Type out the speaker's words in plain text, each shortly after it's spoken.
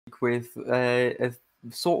with a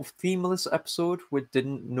sort of themeless episode. We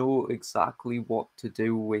didn't know exactly what to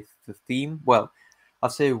do with the theme. Well, I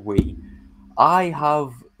say we. I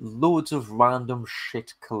have loads of random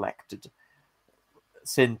shit collected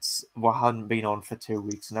since we hadn't been on for 2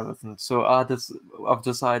 weeks and everything. So I've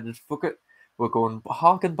decided, fuck it, we're going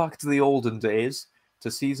harking back to the olden days, to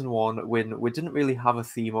season 1, when we didn't really have a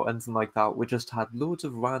theme or anything like that. We just had loads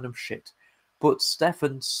of random shit. But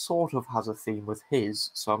Stefan sort of has a theme with his,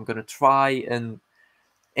 so I'm going to try and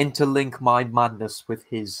interlink my madness with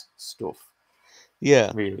his stuff.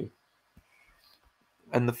 Yeah. Really.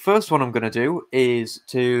 And the first one I'm going to do is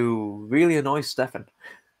to really annoy Stefan.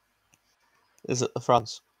 Is it the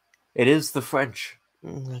France? It is the French.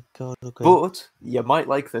 Oh my god, okay. But you might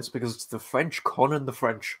like this because it's the French conning the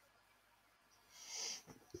French.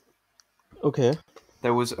 Okay.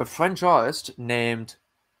 There was a French artist named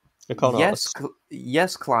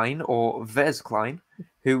Yes Klein, or Vez Klein,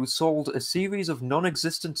 who sold a series of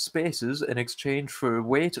non-existent spaces in exchange for a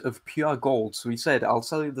weight of pure gold. So he said, I'll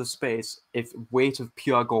sell you the space if weight of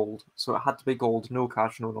pure gold. So it had to be gold, no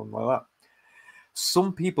cash, no nothing like that.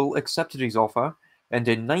 Some people accepted his offer, and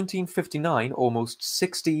in 1959, almost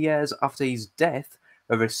 60 years after his death,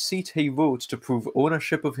 a receipt he wrote to prove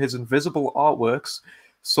ownership of his invisible artworks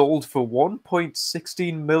sold for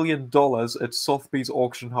 $1.16 million at Sotheby's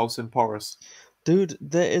auction house in Paris. Dude,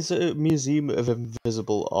 there is a museum of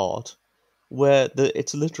invisible art where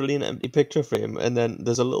it's literally an empty picture frame, and then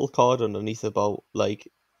there's a little card underneath about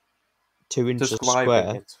like 2 inches Describing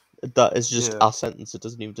square. it. That is just Yeah. a sentence. It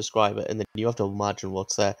doesn't even describe it, and then you have to imagine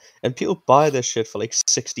what's there. And people buy this shit for like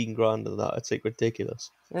 16 grand and that. It's like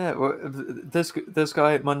ridiculous. Yeah, well, this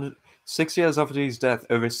guy, man, 6 years after his death,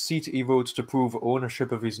 a receipt he wrote to prove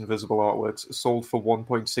ownership of his invisible artworks sold for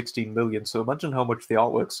 1.16 million. So imagine how much the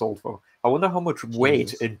artwork sold for. I wonder how much weight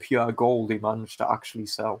Jesus. in pure gold he managed to actually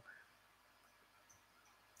sell.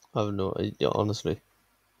 I have no idea, honestly.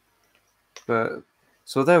 But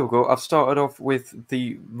so there we go. I've started off with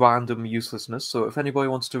the random uselessness. So if anybody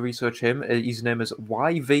wants to research him, his name is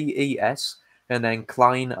YVES, and then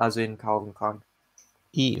Klein as in Calvin Klein.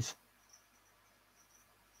 Eve.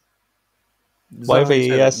 Is that how you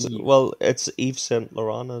say that? YVES. Eve? Well, it's Yves Saint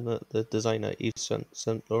Laurent, and the designer Yves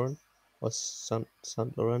Saint Laurent or Saint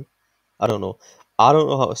Laurent. I don't know. I don't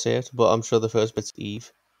know how to say it, but I'm sure the first bit's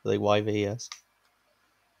Eve, like YVES.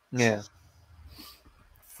 Yeah.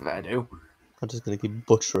 Fair do. I'm just gonna keep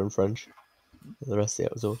butchering French for the rest of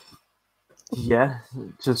the episode. Yeah,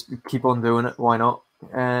 just keep on doing it. Why not?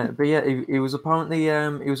 But yeah, he was apparently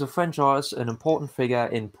he was a French artist, an important figure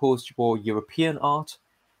in post-war European art.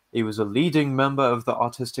 He was a leading member of the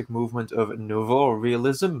artistic movement of Nouveau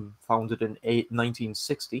Realism, founded in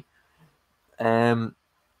 1960. But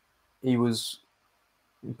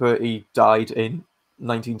he died in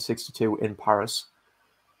 1962 in Paris.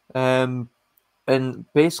 And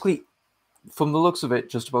basically, from the looks of it,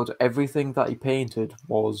 just about everything that he painted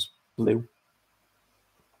was blue.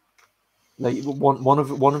 Like one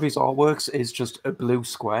of his artworks is just a blue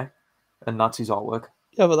square, and that's his artwork.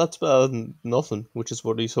 Yeah, but that's better than nothing, which is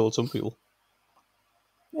what he sold some people.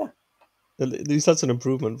 Yeah, At least that's an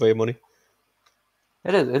improvement for your money.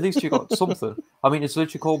 it is. At least you got something. I mean, it's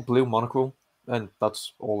literally called blue monochrome, and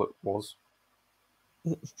that's all it was.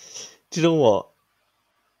 Do you know what?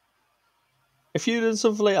 If you did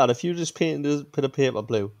something like that, if you just painted a bit of paper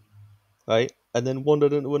blue, right, and then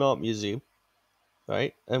wandered into an art museum,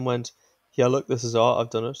 right, and went, yeah, look, this is art, I've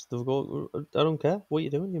done it, they'll go, I don't care, what are you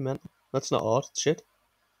doing, you meant? That's not art, it's shit.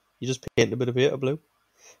 You just paint a bit of paper blue.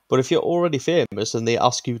 But if you're already famous and they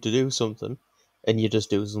ask you to do something, and you just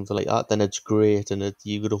do something like that, then it's great, and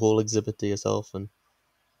you got a whole exhibit to yourself, and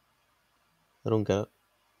I don't get it.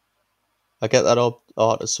 I get that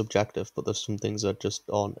art is subjective, but there's some things that just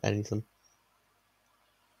aren't anything.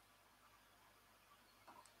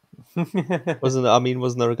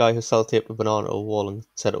 Wasn't there a guy who sellotaped a banana to a wall and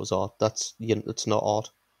said it was art? It's not art.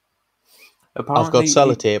 Apparently, I've got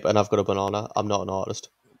sellotape and I've got a banana. I'm not an artist.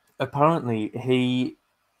 Apparently, he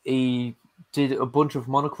did a bunch of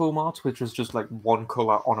monochrome art, which was just like one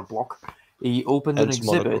color on a block. He opened an Hence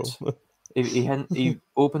exhibit. monochrome. He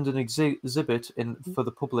opened an exhibit for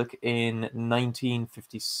the public in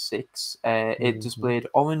 1956. It displayed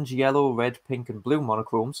orange, yellow, red, pink, and blue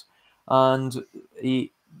monochromes, and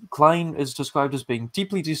Klein is described as being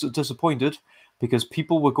deeply disappointed because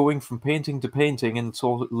people were going from painting to painting and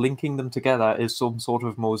sort of linking them together as some sort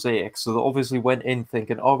of mosaic. So they obviously went in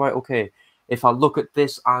thinking, all right, okay, if I look at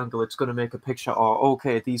this angle, it's going to make a picture, or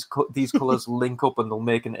okay, these colors link up and they'll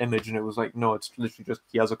make an image. And it was like, no, it's literally just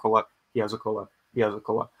he has a color, he has a color, he has a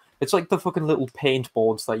color. It's like the fucking little paint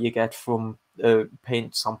boards that you get from a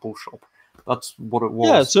paint sample shop. That's what it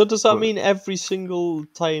Yeah, was. so does that But mean single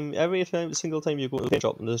time you go to the paint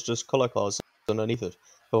shop and there's just colour cards underneath it?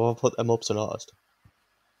 Or I'll put them up to an artist.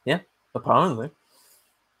 yeah, apparently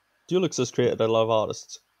Dulux has created a lot of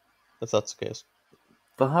artists, if that's the case.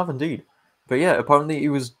 they have indeed. But yeah, apparently he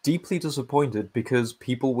was deeply disappointed because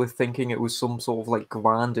people were thinking it was some sort of like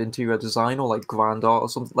grand interior design or like grand art or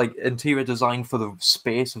something, like interior design for the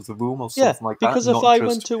space of the room or Yeah, something like that, because if not I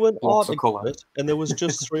went just to an blocks art of color. exhibit and there was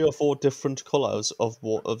just 3 or 4 different colours of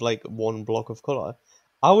like one block of colour,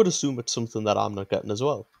 I would assume it's something that I'm not getting as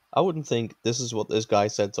well. I wouldn't think this is what this guy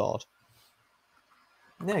said's art.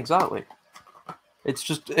 Yeah, exactly.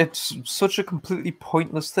 It's such a completely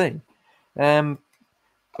pointless thing. Um,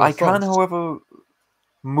 Well, I can, France. however,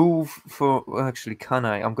 move for. Well, actually, can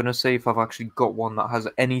I? I'm gonna say if I've actually got one that has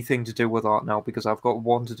anything to do with art now because I've got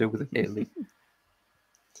one to do with Italy.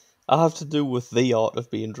 I have to do with the art of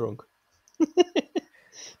being drunk.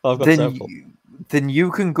 I've got then several. you, then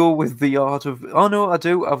you can go with the art of. Oh no, I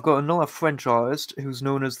do. I've got another French artist who's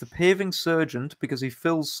known as the paving sergeant because he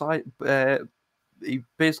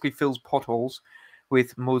basically fills potholes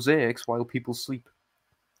with mosaics while people sleep.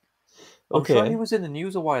 I'm sure he Okay. was in the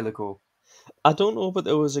news a while ago. I don't know, but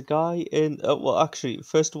there was a guy in. Well, actually,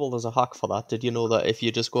 first of all, there's a hack for that. Did you know that if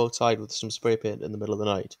you just go outside with some spray paint in the middle of the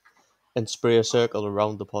night and spray a circle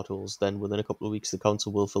around the potholes, then within a couple of weeks the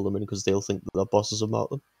council will fill them in because they'll think that their bosses have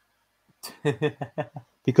marked them.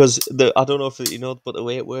 Because I don't know if you know, but the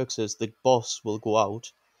way it works is the boss will go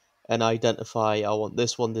out and identify. I want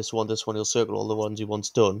this one, this one, this one. He'll circle all the ones he wants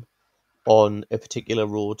done on a particular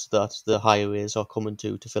road that the highways are coming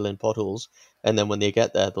to fill in potholes, and then when they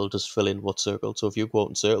get there, they'll just fill in what's circled. So if you go out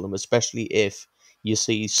and circle them, especially if you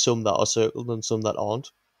see some that are circled and some that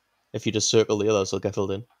aren't, if you just circle the others, they'll get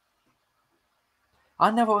filled in. I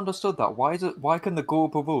never understood that. Why is it? Why can the go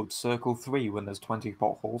up a road circle 3 when there's 20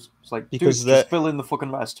 potholes? It's like, Because dude, just fill in the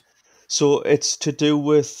fucking rest. so it's to do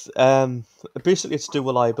with basically it's to do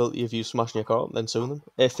with liability if you smashing your car up and then suing them.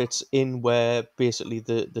 If it's in where basically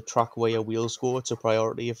the track where your wheels go, it's a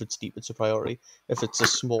priority. If it's deep, it's a priority. If it's a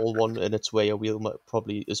small one and it's where your wheel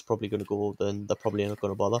probably going to go, then they're probably not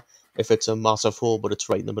going to bother. If it's a massive hole but it's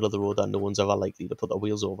right in the middle of the road and no one's ever likely to put their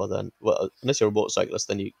wheels over, then well, unless you're a motorcyclist,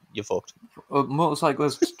 then you're fucked.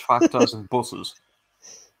 Motorcyclists, tractors, and buses.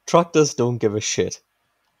 Tractors don't give a shit.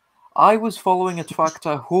 I was following a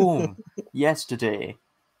tractor home yesterday.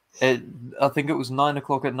 It, I think it was 9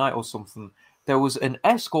 o'clock at night or something. There was an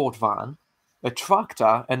escort van, a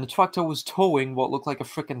tractor, and the tractor was towing what looked like a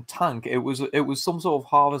freaking tank. It was some sort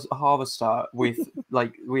of harvester with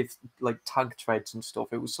tank treads and stuff.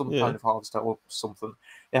 It was some Yeah. kind of harvester or something.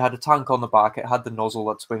 It had a tank on the back. It had the nozzle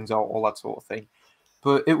that swings out, all that sort of thing.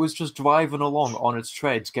 But it was just driving along on its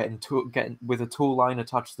treads, getting with a tow line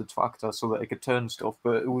attached to the tractor so that it could turn stuff.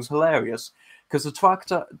 But it was hilarious because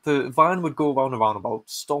the van would go around a roundabout,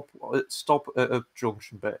 stop at a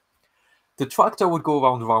junction bit. The tractor would go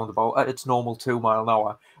around a roundabout at its normal 2 mile an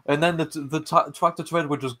hour, and then the tractor tread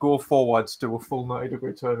would just go forwards, do a full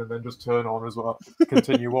 90-degree turn, and then just turn on as well,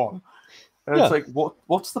 continue on. And Yeah. it's like,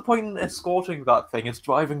 what's the point in escorting that thing? It's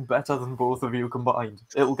driving better than both of you combined.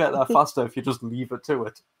 It'll get there faster if you just leave it to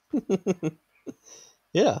it.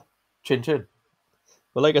 Yeah. Chin chin.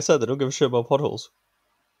 But like I said, they don't give a shit about potholes.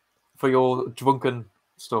 For your drunken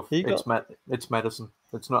stuff, You got. it's medicine.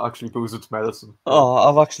 It's not actually booze, it's medicine. Oh,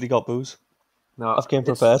 I've actually got booze. No, I've came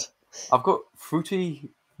prepared. I've got fruity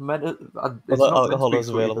it's Other not meant to alcohol be is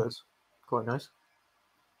fruity, available. but it's quite nice.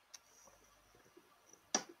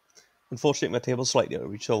 Unfortunately, my table's slightly out of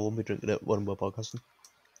reach, so I won't be drinking it when we're podcasting.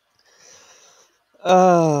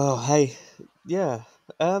 Oh, hey, yeah.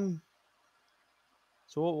 So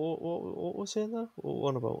what was saying there?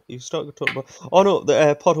 What about? You started talking about? Oh no,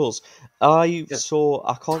 the potholes. I Yeah. saw.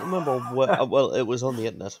 I can't remember where. Well, it was on the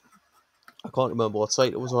internet. I can't remember what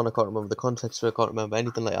site it was on. I can't remember the context of it. I can't remember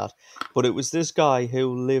anything like that. But it was this guy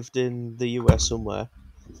who lived in the US somewhere,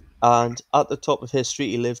 and at the top of his street,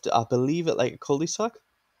 he lived, I believe, at like a cul-de-sac.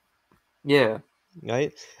 Yeah.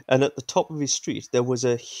 Right? And at the top of his street, there was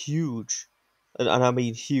a huge, and I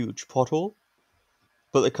mean huge, pothole.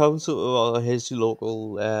 But the council, or his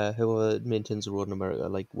local, whoever maintains the road in America,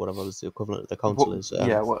 like whatever is the equivalent of the council is,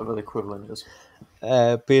 Whatever the equivalent is.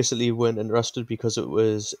 basically weren't interested because it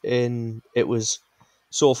was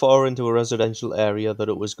so far into a residential area that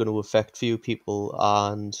it was going to affect few people,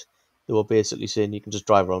 and they were basically saying you can just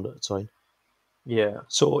drive around it, it's fine. Yeah.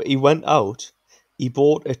 So he went out, he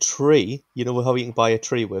bought a tree. You know how you can buy a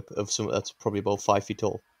tree whip of something that's probably about 5 feet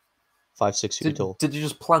tall. 5, 6 feet tall. Did you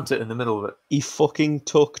just plant it in the middle of it? He fucking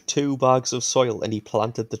took 2 bags of soil and he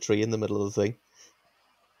planted the tree in the middle of the thing.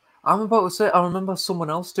 I'm about to say, I remember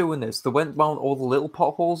someone else doing this. They went round all the little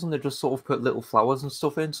potholes and they just sort of put little flowers and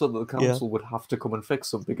stuff in, so that the council would have to come and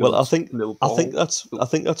fix them because Well, I it's think little I think potholes.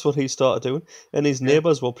 that's what he started doing, and his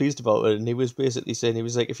neighbours were pleased about it. And he was basically saying, he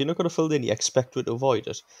was like, if you're not going to fill it in, you expect it to avoid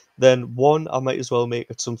it. Then one, I might as well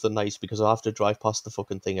make it something nice because I have to drive past the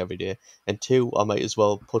fucking thing every day. And two, I might as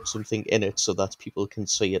well put something in it so that people can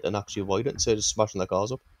see it and actually avoid it instead of smashing their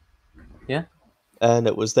cars up. Yeah. And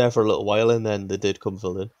it was there for a little while, and then they did come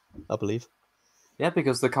filled in, I believe. Yeah,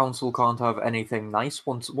 because the council can't have anything nice.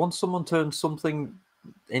 Once someone turns something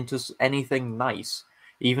into anything nice,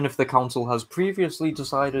 even if the council has previously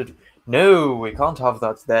decided, no, we can't have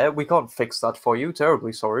that there, we can't fix that for you,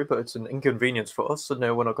 terribly sorry, but it's an inconvenience for us, so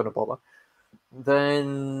no, we're not going to bother,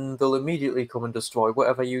 then they'll immediately come and destroy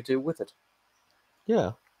whatever you do with it.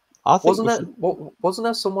 Yeah. I think Wasn't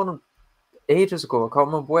there someone ages ago, I can't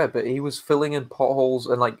remember where, but he was filling in potholes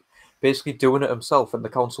and like basically doing it himself, and the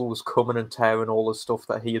council was coming and tearing all the stuff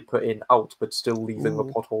that he had put in out, but still leaving the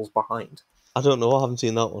potholes behind. I don't know. I haven't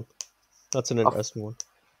seen that one. That's an interesting one.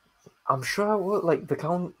 I'm sure like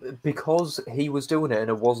because he was doing it and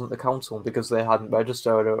it wasn't the council, and because they hadn't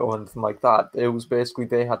registered or anything like that. It was basically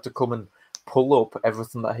they had to come and pull up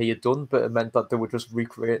everything that he had done, but it meant that they were just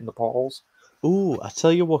recreating the potholes. Ooh, I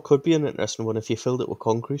tell you what could be an interesting one if you filled it with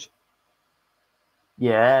concrete.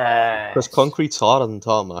 Yeah. Because concrete's harder than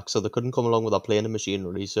tarmac, so they couldn't come along with a planing machine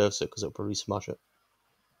and resurface it because it would probably smash it.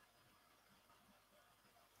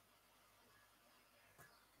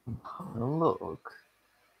 Look.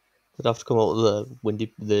 They'd have to come out with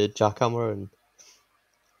the jackhammer and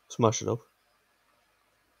smash it up.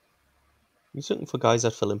 You're looking for guys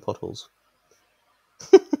that fill in potholes.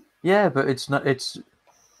 Yeah, but it's not. It's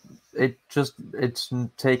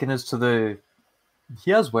taken us to the.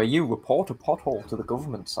 Here's where you report a pothole to the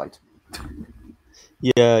government site.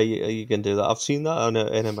 Yeah, you can do that. I've seen that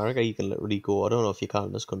in America. You can literally go. I don't know if you can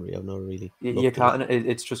in this country. I've never really. You can't.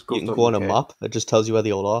 It's just. You can go on a map. It just tells you where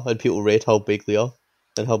they all are, and people rate how big they are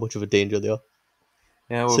and how much of a danger they are.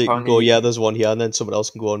 Yeah, well, so you can go, yeah, there's one here, and then someone else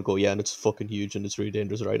can go and go, yeah, and it's fucking huge and it's really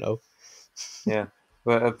dangerous right now. Yeah,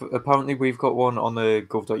 but apparently we've got one on the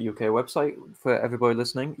gov.uk website for everybody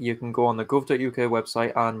listening. You can go on the gov.uk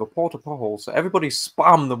website and report a pothole. So everybody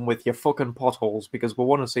spam them with your fucking potholes because we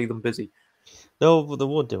want to see them busy. No, they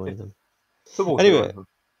won't do anything. Anyway,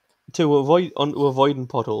 to avoiding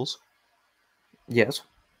potholes. Yes.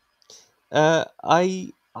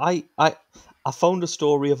 I found a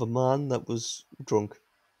story of a man that was drunk.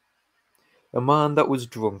 A man that was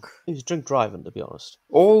drunk. He was drink driving, to be honest.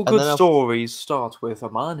 All good stories start with a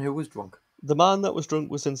man who was drunk. The man that was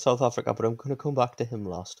drunk was in South Africa, but I'm going to come back to him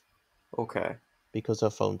last. Okay. Because I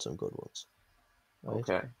found some good ones. Right?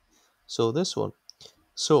 Okay. So this one.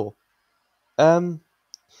 So,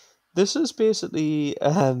 this is basically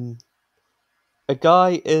a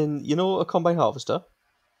guy in, a combine harvester.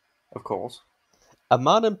 Of course. A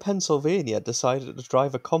man in Pennsylvania decided to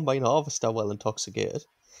drive a combine harvester while intoxicated.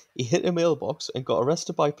 He hit a mailbox and got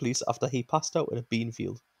arrested by police after he passed out in a bean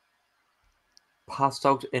field. Passed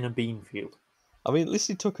out in a bean field? I mean, at least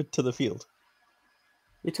he took it to the field.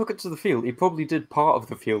 He took it to the field? He probably did part of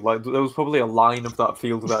the field. Like, there was probably a line of that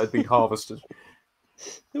field that had been harvested.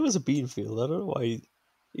 It was a bean field. I don't know why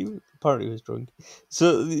he apparently was drunk.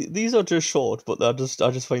 So these are just short, but I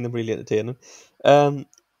just find them really entertaining.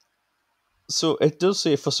 So it does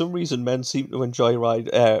say, for some reason, men seem to enjoy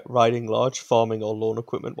riding large farming or lawn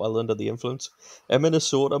equipment while under the influence. A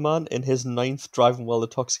Minnesota man, in his 9th driving while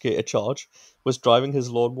intoxicated charge, was driving his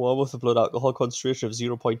lawnmower with a blood alcohol concentration of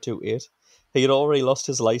 0.28. He had already lost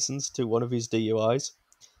his license to one of his DUIs,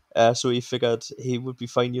 so he figured he would be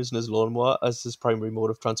fine using his lawnmower as his primary mode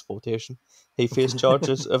of transportation. He faced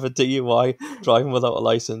charges of a DUI, driving without a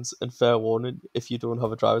license, and fair warning, if you don't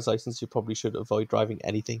have a driver's license, you probably should avoid driving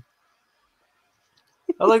anything.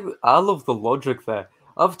 I love the logic there.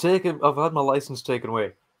 I've had my license taken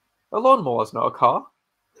away. A lawnmower's not a car.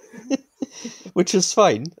 Which is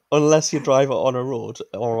fine, unless you drive it on a road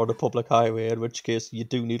or on a public highway, in which case you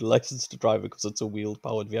do need a license to drive it because it's a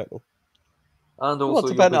wheeled-powered vehicle. And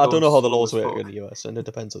also, I don't know how the laws work in the US, and it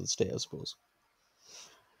depends on the state, I suppose.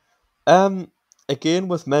 Again,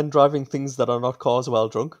 with men driving things that are not cars while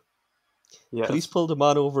drunk. Yes. Police pulled a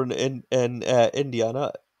man over in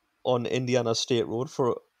Indiana on Indiana State Road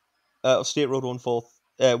State Road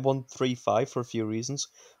 135 for a few reasons.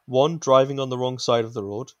 One, driving on the wrong side of the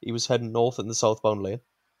road. He was heading north in the southbound lane.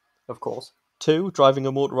 Of course. 2, driving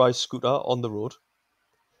a motorized scooter on the road.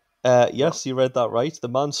 Yes, you read that right. The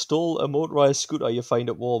man stole a motorised scooter you find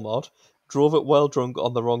at Walmart, drove it while drunk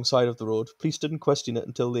on the wrong side of the road. Police didn't question it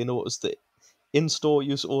until they noticed the in-store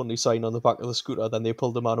use only sign on the back of the scooter. Then they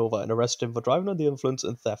pulled the man over and arrested him for driving under the influence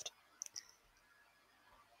and theft.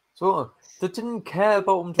 So they didn't care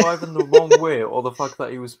about him driving the wrong way or the fact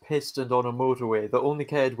that he was pissed and on a motorway. They only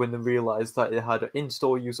cared when they realised that it had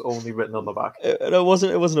in-store use only written on the back. It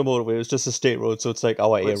wasn't a motorway. It was just a state road, so it's like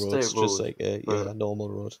our A road. state It's just road, like a but- normal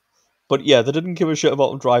road. But yeah, they didn't give a shit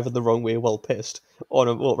about him driving the wrong way while pissed on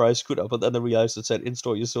a motorised scooter. But then they realised it said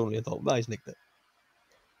in-store use only and thought, nice, nicked it.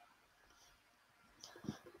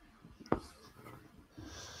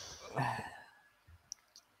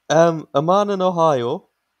 A man in Ohio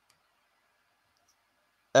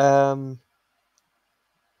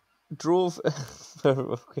drove.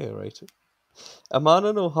 Okay, right. A man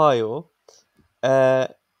in Ohio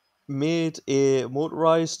made a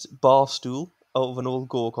motorized bar stool out of an old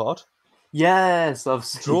go-kart, Yes, I've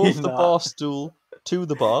seen drove that. the bar stool to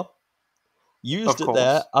the bar, used Of it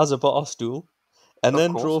there course. as a bar stool, and Of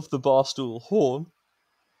then course. drove the bar stool home.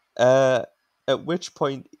 At which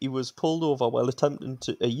point he was pulled over while attempting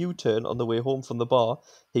a U-turn on the way home from the bar.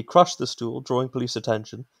 He crashed the stool, drawing police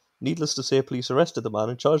attention. Needless to say, police arrested the man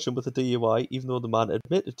and charged him with a DUI, even though the man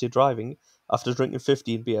admitted to driving after drinking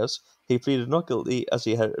 15 beers. He pleaded not guilty as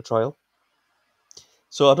he had a trial.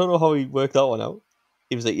 So I don't know how he worked that one out.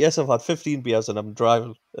 He was like, yes, I've had 15 beers and I'm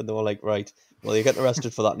driving. And they were like, right, well, you get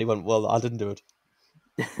arrested for that. And he went, well, I didn't do it.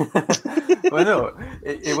 Well, no,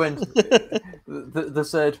 it went. They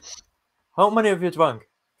said, "How many have you drank?"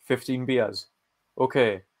 15 beers.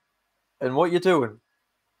 Okay. And what you doing?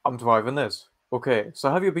 I'm driving this. Okay.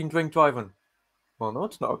 So have you been drink driving? Well, no,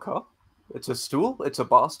 it's not a car. It's a stool. It's a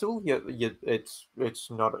bar stool. It's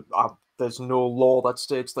not. There's no law that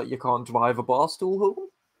states that you can't drive a bar stool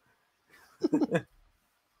home.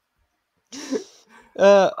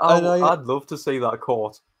 I'd love to see that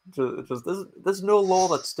court. Just there's no law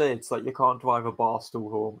that states that you can't drive a bar stool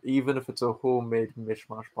home, even if it's a homemade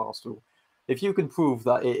mishmash bar stool. If you can prove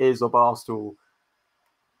that it is a bar stool,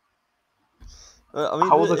 I mean,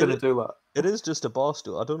 how are they going to do that? It is just a bar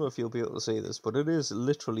stool. I don't know if you'll be able to say this, but it is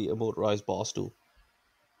literally a motorized bar stool.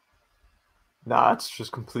 Nah, it's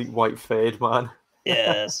just complete white fade, man.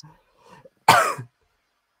 Yes.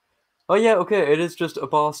 Oh yeah, okay, it is just a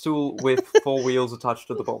bar stool with 4 wheels attached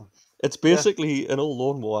to the bottom. It's basically an old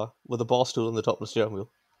lawnmower with a bar stool on the top of the steering wheel.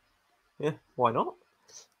 Yeah, why not?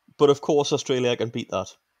 But of course, Australia can beat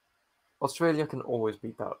that. Australia can always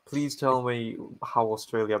beat that. Please tell me how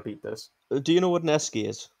Australia beat this. Do you know what an esky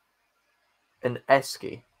is? An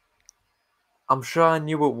esky? I'm sure I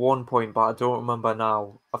knew at one point, but I don't remember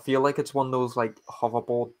now. I feel like it's one of those like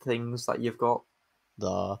hoverboard things that you've got.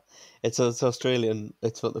 Nah, it's Australian.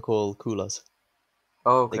 It's what they call coolers.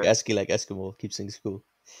 Oh, okay. Like esky, like Eskimo, keeps things cool.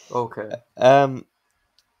 Okay.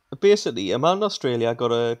 Basically, a man in Australia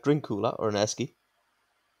got a drink cooler or an esky,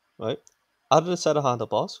 right? Added a set of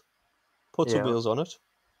handlebars, put some Yeah. wheels on it,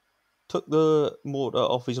 took the motor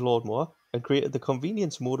off his lawnmower, and created the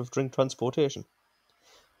convenience mode of drink transportation.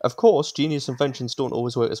 Of course, genius inventions don't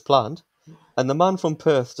always work as planned, and the man from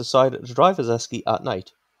Perth decided to drive his esky at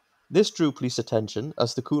night. This drew police attention,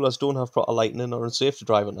 as the coolers don't have proper lighting and are unsafe to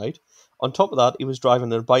drive at night. On top of that, he was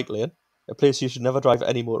driving in a bike lane, a place you should never drive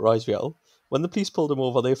any motorised vehicle. When the police pulled him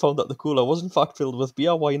over, they found that the cooler was in fact filled with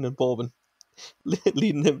beer, wine and bourbon,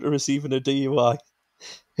 leading him to receiving a DUI.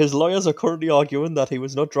 His lawyers are currently arguing that he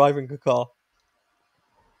was not driving a car.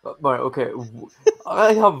 Right, okay.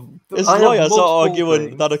 I have. His I have lawyers are multiple arguing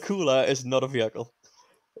things. that a cooler is not a vehicle.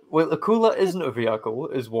 Well, a cooler isn't a vehicle,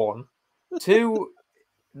 is one. Two,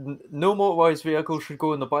 no motorized vehicle should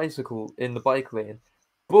go in the bike lane.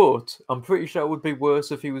 But I'm pretty sure it would be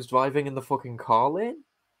worse if he was driving in the fucking car lane.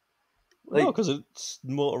 No, because it's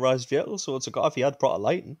motorised vehicle, so it's a car if he had proper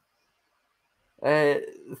lighting.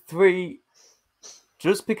 Three,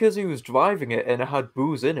 just because he was driving it and it had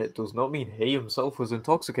booze in it does not mean he himself was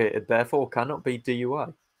intoxicated, therefore cannot be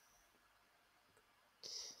DUI.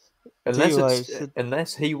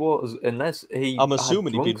 Unless he I'm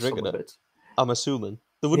assuming he'd been had drunk drinking some of it. it. I'm assuming.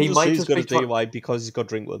 They wouldn't He just say might he's just got a be try- DUI because he's got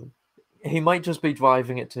drink with him. He might just be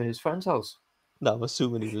driving it to his friend's house. No, I'm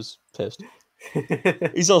assuming he was pissed.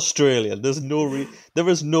 He's Australian. There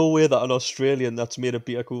is no way that an Australian that's made a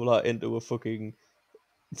beer cooler into a fucking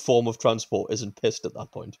form of transport isn't pissed at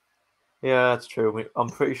that point. Yeah, that's true. I'm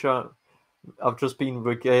pretty sure I've just been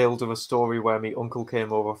regaled of a story where my uncle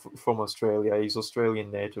came over from Australia. He's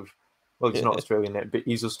Australian native. Well, he's not Australian native, but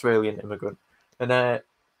he's Australian immigrant. And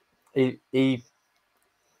he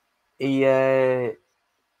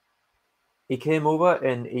came over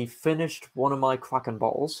and he finished one of my Kraken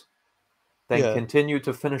bottles. then Yeah. continued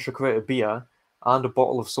to finish a crate of beer and a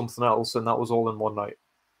bottle of something else, and that was all in one night.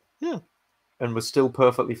 Yeah. And was still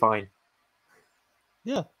perfectly fine.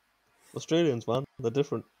 Yeah. Australians, man, they're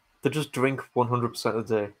different. They just drink 100% of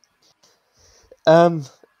the day.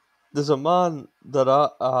 There's a man that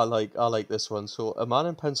I like. I like this one. So, a man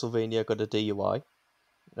in Pennsylvania got a DUI,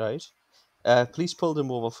 right? Police pulled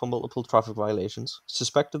him over for multiple traffic violations,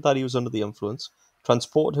 suspected that he was under the influence,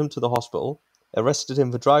 transported him to the hospital, arrested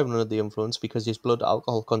him for driving under the influence because his blood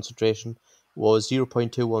alcohol concentration was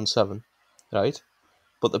 0.217, right?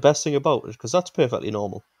 But the best thing about it, because that's perfectly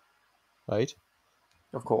normal, right?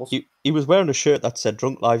 Of course. He was wearing a shirt that said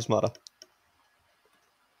 "Drunk Lives Matter."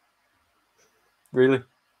 Really?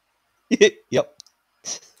 Yep.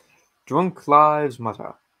 Drunk lives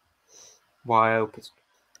matter. While pissed.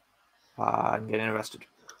 I'm getting arrested.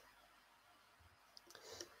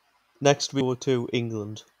 Next, we go to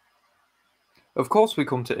England. Of course we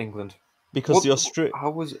come to England. Because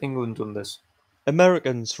How has England done this?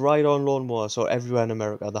 Americans ride on lawnmowers, or everywhere in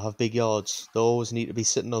America, they have big yards. They always need to be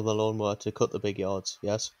sitting on the lawnmower to cut the big yards,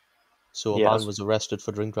 yes? So a man Yes. was arrested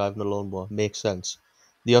for drink driving a lawnmower. Makes sense.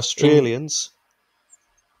 The Australians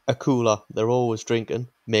are cooler. They're always drinking.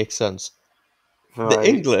 Makes sense. The Right.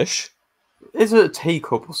 English, Is it a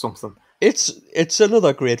teacup or something? it's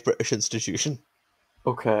another great British institution.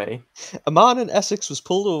 Okay. A man in Essex was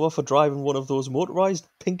pulled over for driving one of those motorised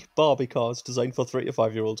pink Barbie cars designed for 3 to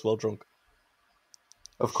 5 year olds while drunk.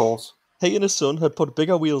 Of course. He and his son had put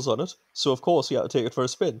bigger wheels on it, so of course he had to take it for a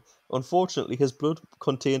spin. Unfortunately, his blood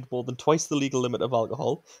contained more than twice the legal limit of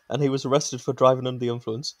alcohol, and he was arrested for driving under the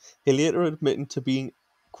influence. He later admitted to being,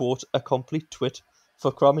 quote, a complete twit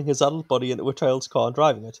for cramming his adult body into a child's car and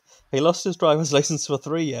driving it. He lost his driver's license for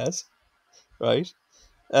 3 years, right,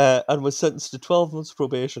 and was sentenced to 12 months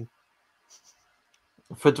probation.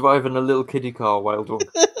 For driving a little kiddie car while drunk.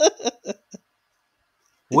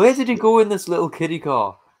 Where did he go in this little kiddie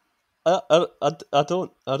car? I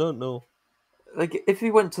don't know. Like, if he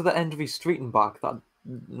went to the end of his street and back,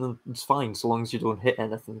 it's fine so long as you don't hit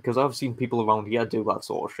anything. Because I've seen people around here do that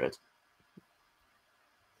sort of shit.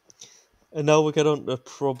 And now we get on to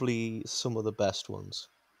probably some of the best ones,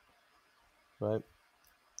 right?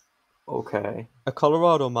 Okay. A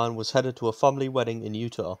Colorado man was headed to a family wedding in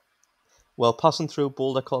Utah. While passing through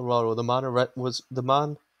Boulder, Colorado,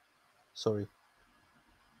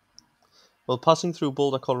 While passing through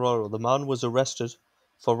Boulder, Colorado, the man was arrested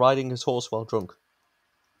for riding his horse while drunk.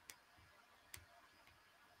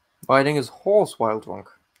 Riding his horse while drunk.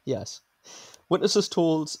 Yes. Witnesses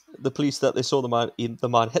told the police that they saw the man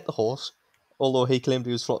hit the horse, although he claimed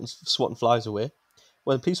he was swatting flies away.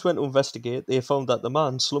 When police went to investigate, they found that the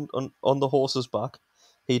man slumped on the horse's back.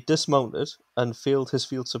 He dismounted and failed his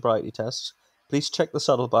field sobriety tests. Police checked the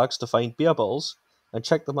saddlebags to find beer bottles and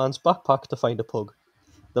checked the man's backpack to find a pug.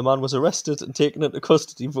 The man was arrested and taken into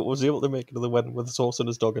custody, but was able to make it to the wedding with his horse and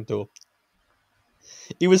his dog in tow.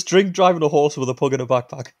 He was drink driving a horse with a pug in a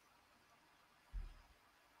backpack.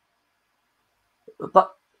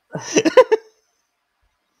 That...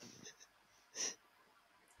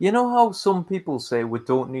 You know how some people say we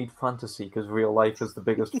don't need fantasy because real life is the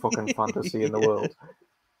biggest fucking fantasy in the world?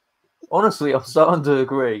 Honestly, I'm starting to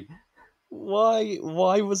agree. Why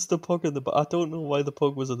was the pug in the back? I don't know why the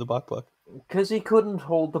pug was in the backpack. Because he couldn't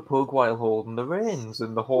hold the pug while holding the reins,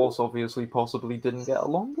 and the horse obviously possibly didn't get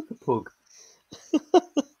along with the pug.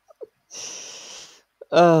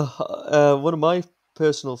 One of my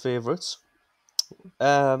personal favourites.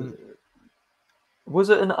 Was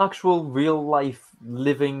it an actual real life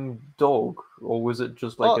living dog, or was it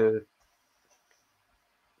just like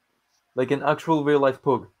an actual real life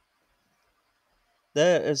pug?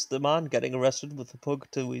 There is the man getting arrested with the pug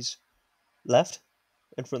to his left,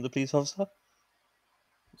 in front of the police officer.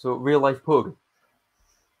 So real life pug.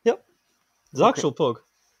 Yep, the actual pug.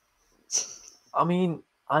 I mean,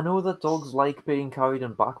 I know that dogs like being carried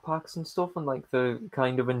in backpacks and stuff, and like they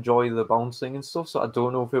kind of enjoy the bouncing and stuff. So I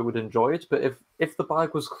don't know if it would enjoy it. But if the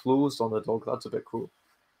bag was closed on the dog, that's a bit cruel.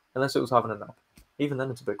 Unless it was having a nap. Even then,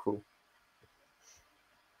 it's a bit cruel.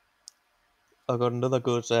 I got another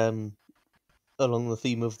good along the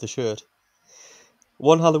theme of the shirt.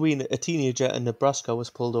 One Halloween, a teenager in Nebraska was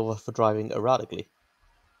pulled over for driving erratically.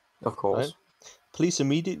 Of course. Right? Police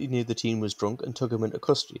immediately knew the teen was drunk and took him into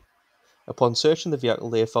custody. Upon searching the vehicle,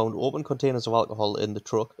 they found open containers of alcohol in the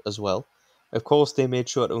truck as well. Of course, they made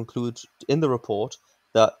sure to include in the report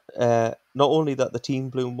that not only that the teen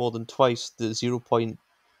blew more than twice the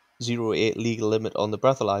 0.08 legal limit on the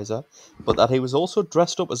breathalyzer, but that he was also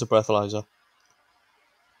dressed up as a breathalyzer.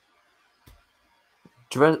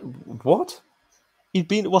 What? He'd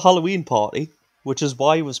been to a Halloween party, which is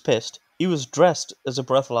why he was pissed. He was dressed as a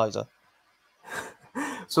breathalyzer.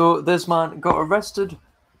 So this man got arrested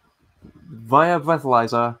via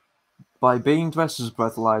breathalyzer by being dressed as a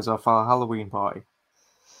breathalyzer for a Halloween party.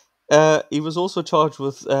 He was also charged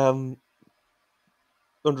with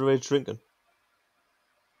underage drinking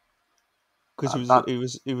because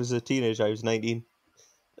he was a teenager. He was 19,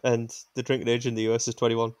 and the drinking age in the US is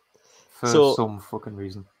 21. For some fucking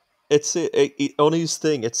reason. It's on his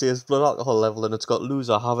thing. It says blood alcohol level, and it's got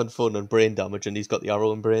loser, having fun, and brain damage, and he's got the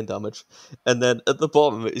arrow and brain damage. And then at the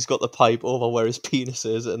bottom of it, he's got the pipe over where his penis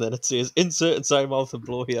is, and then it says insert inside mouth and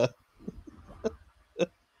blow here.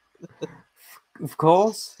 Of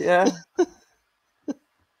course, yeah.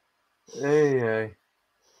 Hey.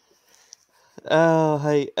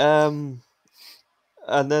 Hey. And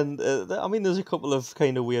then I mean, there's a couple of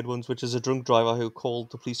kind of weird ones, which is a drunk driver who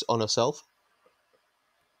called the police on herself.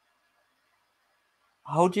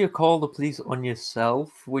 How do you call the police on yourself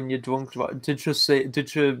when you're drunk? Did you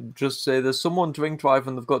just say there's someone drink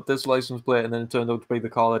driving? They've got this license plate, and then it turned out to be the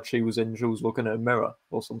car that she was in. She was looking at a mirror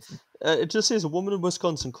or something. It just says a woman in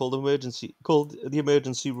Wisconsin called the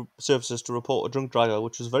emergency services to report a drunk driver,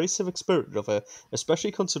 which was very civic spirited of her,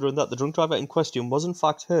 especially considering that the drunk driver in question was in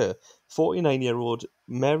fact her. 49-year-old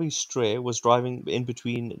Mary Stray was driving in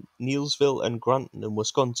between Neillsville and Granton in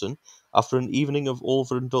Wisconsin after an evening of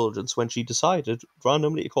overindulgence when she decided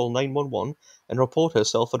randomly to call 911 and report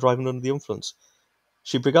herself for driving under the influence.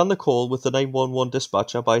 She began the call with the 911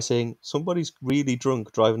 dispatcher by saying, "Somebody's really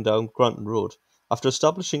drunk driving down Granton Road." After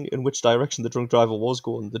establishing in which direction the drunk driver was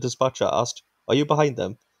going, the dispatcher asked, "Are you behind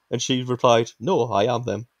them?" And she replied, "No, I am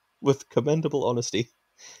them," with commendable honesty.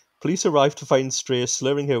 Police arrived to find Stray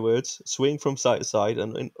slurring her words, swaying from side to side,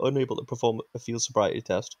 and unable to perform a field sobriety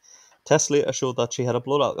test. Tests later showed that she had a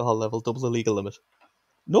blood alcohol level double the legal limit.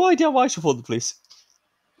 No idea why she called the police.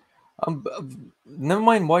 Never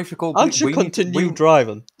mind why she called. And she continued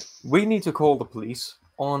driving. We need to call the police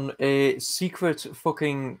on a secret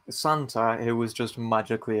fucking Santa who was just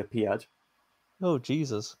magically appeared. Oh,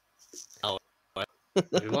 Jesus.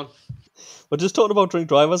 Everyone. We're just talking about drink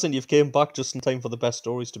drivers, and you've came back just in time for the best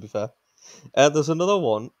stories, to be fair. There's another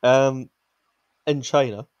one in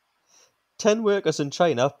China. 10 workers in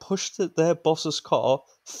China pushed their boss's car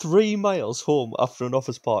 3 miles home after an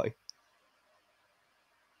office party.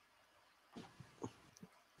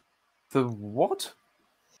 The what?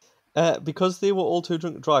 Because they were all too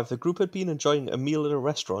drunk to drive, the group had been enjoying a meal at a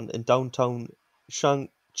restaurant in downtown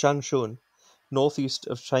Changshan, northeast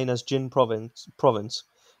of China's Jin province,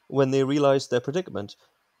 when they realized their predicament.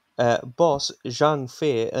 Boss Zhang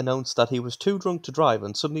Fei announced that he was too drunk to drive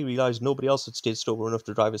and suddenly realized nobody else had stayed sober enough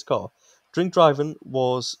to drive his car. Drink driving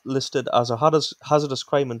was listed as a hazardous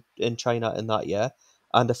crime in China in that year,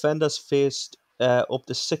 and offenders faced up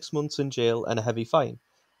to 6 months in jail and a heavy fine.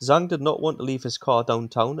 Zhang did not want to leave his car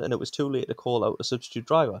downtown, and it was too late to call out a substitute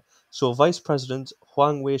driver, so Vice President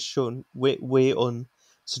Huang Wei-un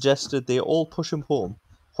suggested they all push him home.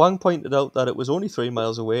 Huang pointed out that it was only 3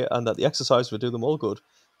 miles away and that the exercise would do them all good,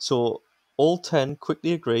 so all 10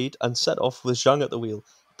 quickly agreed and set off with Zhang at the wheel.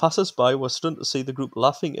 Passers-by were stunned to see the group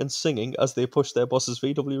laughing and singing as they pushed their boss's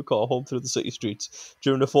VW car home through the city streets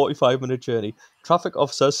during a 45-minute journey. Traffic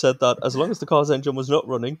officers said that as long as the car's engine was not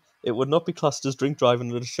running, it would not be classed as drink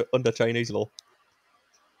driving under Chinese law.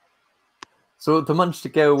 So they managed to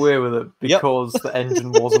get away with it because the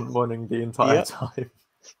engine wasn't running the entire time.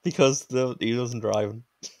 Because he wasn't driving.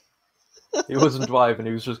 He wasn't driving,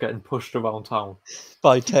 he was just getting pushed around town.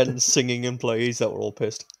 By 10 singing employees that were all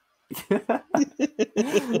pissed.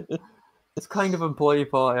 It's kind of employee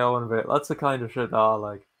party I want to be. That's the kind of shit that I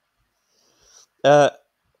like. I'm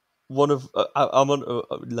on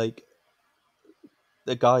like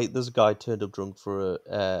there's a guy turned up drunk for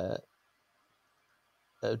a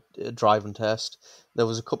driving test. There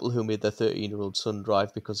was a couple who made their 13-year-old son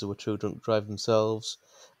drive because they were too drunk to drive themselves.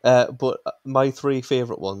 But my 3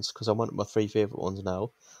 favourite ones, because I'm on my 3 favourite ones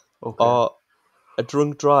now, are a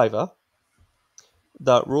drunk driver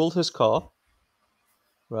that rolled his car,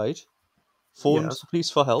 right? Phoned the police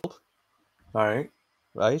for help. Right.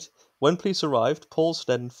 When police arrived, Paul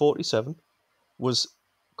Stedden, 47, was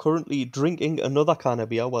currently drinking another can of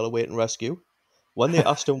beer while awaiting rescue. When they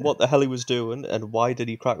asked him what the hell he was doing and why did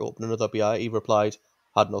he crack open another beer, he replied,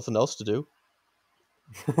 "Had nothing else to do."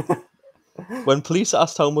 When police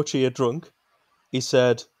asked how much he had drunk, he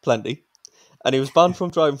said, "Plenty." And he was banned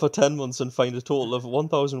from driving for 10 months and fined a total of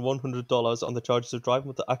 $1,100 on the charges of driving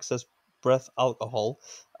with excess breath alcohol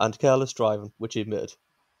and careless driving, which he admitted.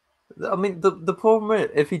 I mean, the problem is,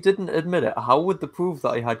 if he didn't admit it, how would they prove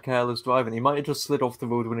that he had careless driving? He might have just slid off the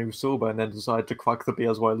road when he was sober and then decided to crack the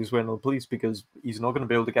beers while he's waiting on the police because he's not going to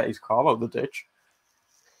be able to get his car out of the ditch.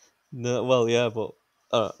 No, well, yeah, but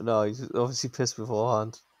no, he's obviously pissed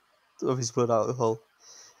beforehand. Obviously put out the hole.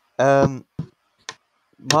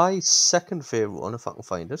 My second favourite one, if I can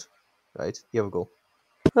find it. Right, here we go.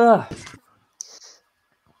 Ah,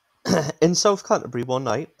 In South Canterbury one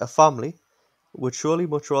night, a family would surely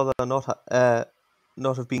much rather not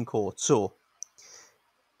have been caught. So,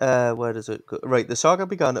 where does it go? Right, the saga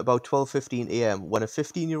began at about 12:15 a.m. when a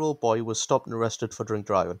 15-year-old boy was stopped and arrested for drink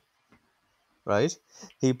driving. Right,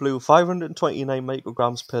 he blew 529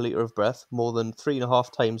 micrograms per litre of breath, more than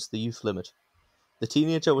 3.5 times the youth limit. The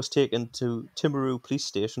teenager was taken to Timaru Police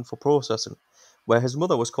Station for processing, where his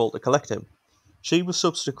mother was called to collect him. She was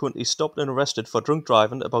subsequently stopped and arrested for drunk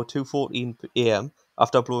driving about 2:14 a.m.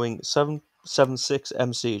 after blowing 776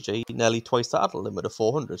 mcg, nearly twice the adult limit of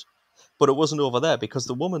 400. But it wasn't over there, because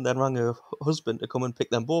the woman then rang her husband to come and pick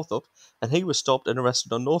them both up, and he was stopped and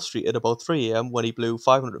arrested on North Street at about 3 a.m. when he blew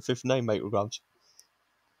 559 micrograms.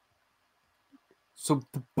 so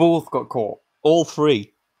both got caught. All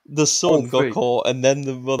three. The son All got three. caught, and then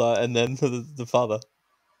the mother, and then the father.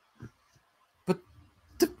 But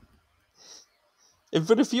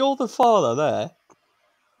But if you're the father there,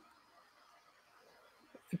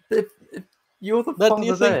 if you're the then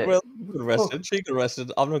you father think, there, well, you got arrested, she got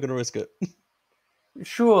arrested, I'm not going to risk it.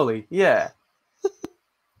 surely, yeah,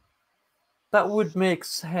 that would make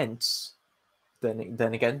sense. Then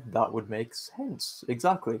again, that would make sense.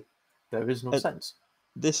 Exactly. There is no And sense.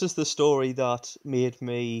 this is the story that made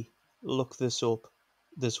me look this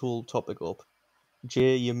whole topic up.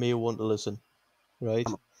 Jay, you may want to listen, right?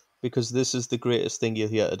 Because this is the greatest thing you'll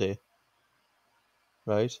hear today,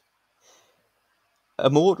 right? A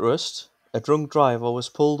motorist, a drunk driver, was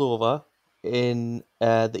pulled over in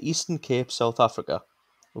the Eastern Cape, South Africa.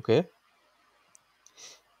 Okay?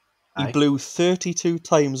 He Aye. blew 32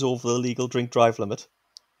 times over the legal drink drive limit,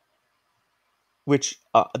 which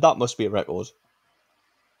that must be a record.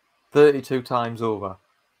 32 times over.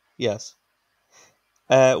 Yes.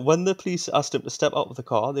 When the police asked him to step out of the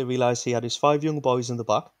car, they realised he had his 5 young boys in the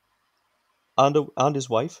back and his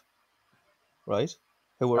wife, right?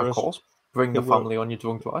 Who were Of course. Bring the who were- family on your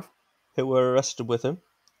drunk drive. who were arrested with him.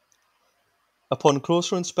 Upon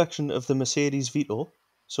closer inspection of the Mercedes Vito,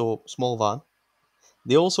 so small van,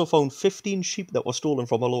 they also found 15 sheep that were stolen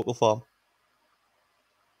from a local farm.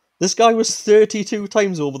 This guy was 32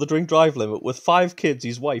 times over the drink drive limit with 5 kids,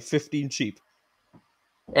 his wife, 15 sheep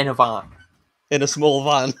In a van. in a small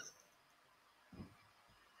van.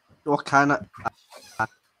 What kind of?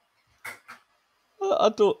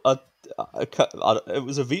 It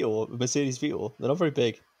was a Vito, a Mercedes Vito. They're not very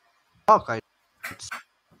big. Okay.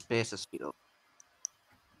 Space is speed up.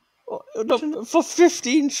 No, for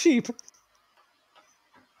 15 sheep.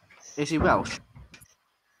 Is he Welsh?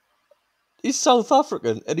 He's South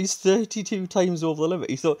African and he's 32 times over the limit.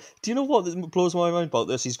 He thought, do you know what blows my mind about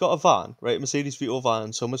this? He's got a van, right? A Mercedes Vito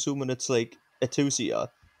van, so I'm assuming it's like a 2-seater,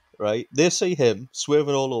 right? They see him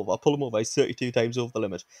swerving all over, pull him over, he's 32 times over the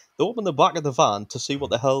limit. They open the back of the van to see what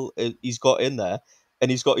the hell he's got in there, and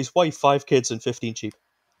he's got his wife, 5 kids, and 15 sheep.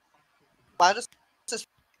 Why does this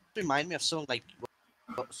remind me of something like?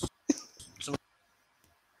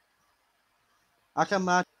 I can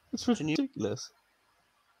imagine, It's ridiculous.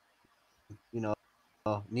 you know,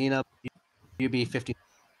 Nina, you be 15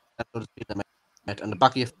 and the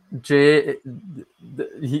back of your Jay,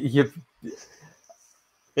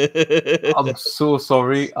 I'm so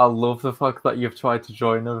sorry. I love the fact that you've tried to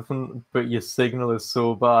join everything, but your signal is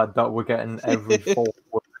so bad that we're getting every 4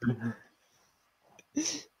 word.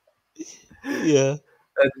 Yeah.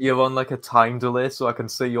 And you're on like a time delay, so I can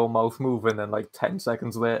see your mouth moving, and like 10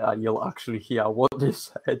 seconds later, you'll actually hear what you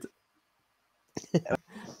said.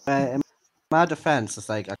 in my defense, it's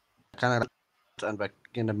like I kind of and we're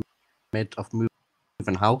in the mid of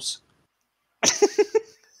moving house.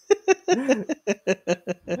 I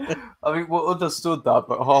mean, we understood that,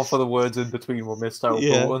 but half of the words in between were missed out.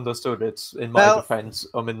 Yeah. But we understood it's, in my Well- defense,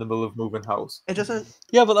 I'm in the middle of moving house. It doesn't.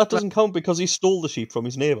 Yeah, but that doesn't count because he stole the sheep from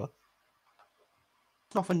his neighbour.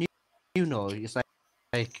 It's not for new. You know, it's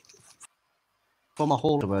like from a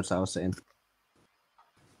whole the words I was saying.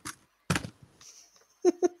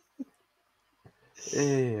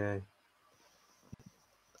 Yeah.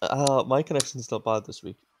 My connection's not bad this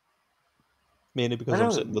week. Mainly because I I'm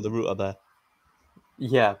know. sitting with the router there.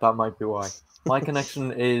 Yeah, that might be why. My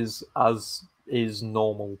connection is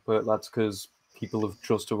normal, but that's because people have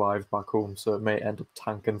just arrived back home, so it may end up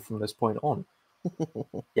tanking from this point on.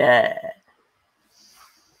 Yeah.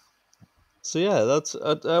 So yeah,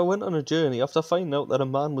 I went on a journey after finding out that a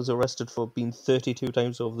man was arrested for being 32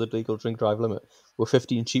 times over the legal drink drive limit with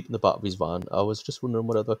 15 sheep in the back of his van. I was just wondering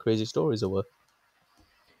what other crazy stories there were.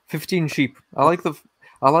 15 sheep. I like the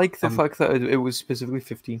fact that it was specifically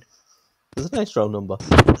 15. It's a nice round number.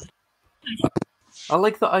 I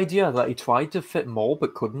like the idea that he tried to fit more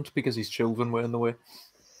but couldn't because his children were in the way.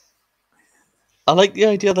 I like the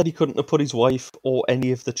idea that he couldn't have put his wife or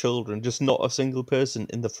any of the children, just not a single person,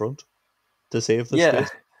 in the front to save the Yeah.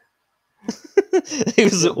 space. He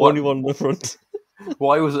was the What- only one in the front.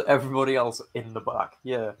 Why was everybody else in the back?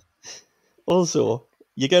 Yeah. Also,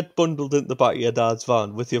 you get bundled into the back of your dad's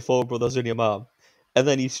van with your 4 brothers and your mum, and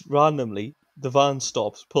then randomly, the van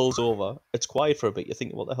stops, pulls over, it's quiet for a bit, you're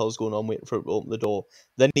thinking what the hell's going on, waiting for him to open the door.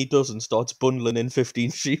 Then he doesn't, starts bundling in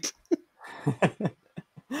 15 sheep.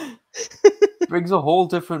 Brings a whole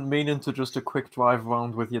different meaning to just a quick drive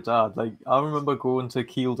around with your dad. Like, I remember going to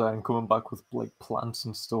Kielder and coming back with like plants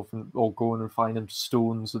and stuff, or going and finding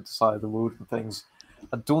stones at the side of the road and things.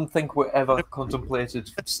 I don't think we ever contemplated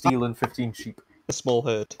stealing 15 sheep. A small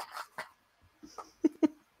herd.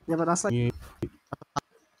 Yeah, but that's like you.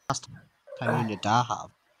 Last time you and your dad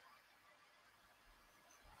have.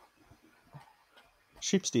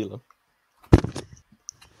 Sheep stealing.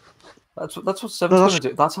 That's what Stefan's gonna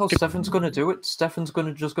do. That's how Stefan's gonna do it. Stefan's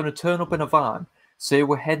just gonna turn up in a van, say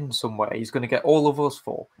we're heading somewhere. He's gonna get all of us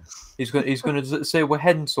for. He's gonna say we're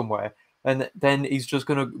heading somewhere, and then he's just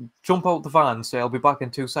gonna jump out the van, say I'll be back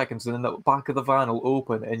in 2 seconds, and then the back of the van will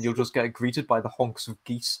open, and you'll just get greeted by the honks of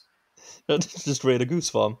geese. Just raid a goose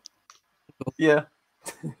farm. Yeah.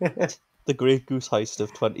 The Great Goose Heist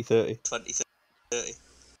of 2030.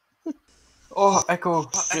 Oh, Echo.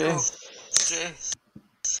 Jay.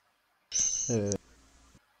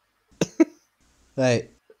 Right.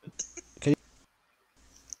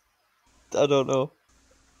 I don't know.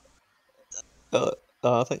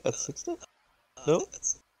 I think that's 60. No?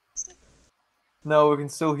 No, we can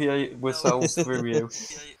still hear ourselves through you.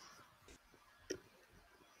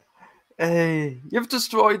 Hey, you've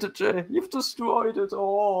destroyed it, Jay. You've destroyed it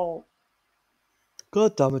all.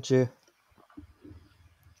 God damn it, Jay.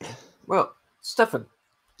 Well, Stefan,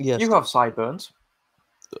 Yes. you have sideburns.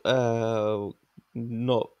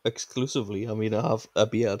 Not exclusively. I mean, I have a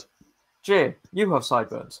beard. Jay, you have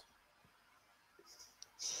sideburns.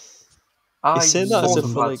 He's saying that as sort if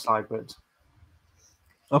of for, had like- sideburns.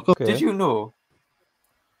 Okay. Did you know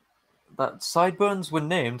that sideburns were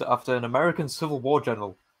named after an American Civil War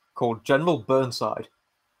general called General Burnside?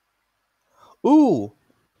 Ooh!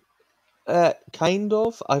 Kind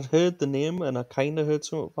of. I'd heard the name and I kind of heard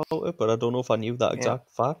something about it, but I don't know if I knew that exact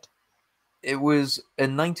fact. It was a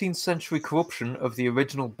 19th century corruption of the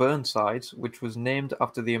original Burnside, which was named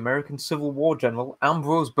after the American Civil War general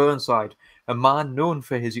Ambrose Burnside, a man known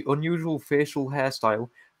for his unusual facial hairstyle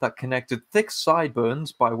that connected thick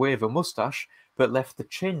sideburns by way of a mustache, but left the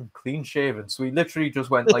chin clean shaven. So he literally just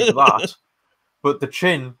went like that, but the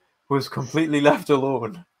chin was completely left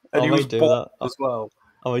alone. And I he might was do bald that. as well.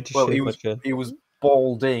 I might just Well, shave he my was chin. he was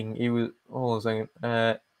balding. He was. Hold on a second.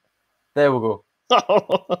 There we go.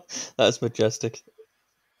 That's majestic.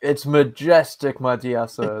 It's majestic, my dear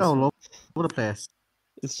sirs. All over the place.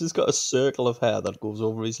 It's just got a circle of hair that goes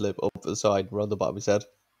over his lip, up the side, around the back of his head.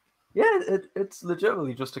 Yeah, it's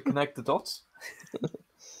legitimately just to connect the dots.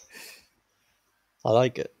 I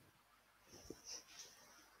like it.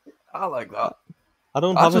 I like that. I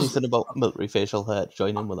don't I have just- anything about military facial hair to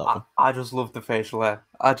join in with that one. I just love the facial hair.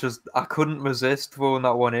 I couldn't resist throwing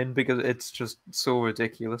that one in because it's just so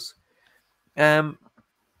ridiculous.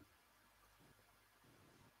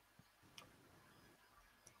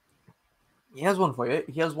 He has one for you.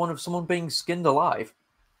 He has one of someone being skinned alive.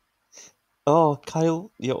 Oh,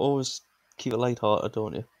 Kyle, you always keep it light-hearted,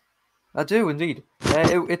 don't you? I do indeed.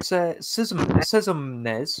 It's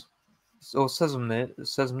Sesamnes, or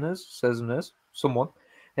Sesamnes, someone.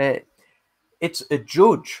 It's a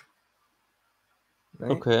judge.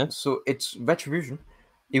 Right? Okay. So it's retribution.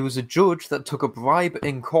 He was a judge that took a bribe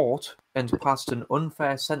in court and passed an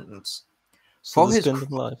unfair sentence. So For they his skinned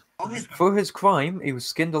him alive. For his crime, he was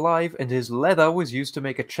skinned alive, and his leather was used to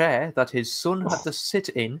make a chair that his son had to sit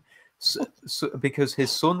in, because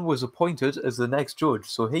his son was appointed as the next judge.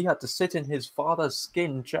 So he had to sit in his father's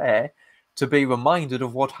skin chair to be reminded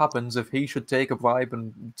of what happens if he should take a bribe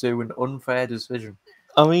and do an unfair decision.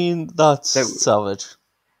 I mean, that's That- savage.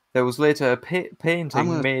 There was later a painting I'm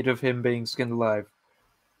gonna- made of him being skinned alive.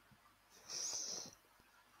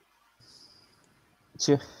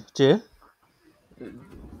 Jay?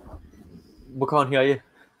 We can't hear you.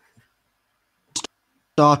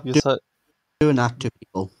 Start You said doing that to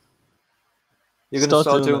people. You're going to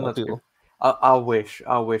start doing to that. people. I wish,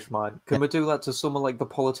 man. Can we do that to someone like the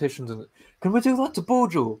politicians? Can we do that to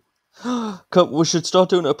Bojo? We should start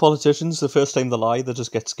doing it to politicians. The first time they lie, they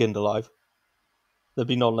just get skinned alive. There'd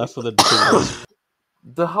be none left for them to do.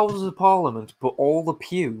 The Houses of Parliament, but all the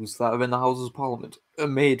pews that are in the Houses of Parliament are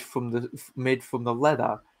made from the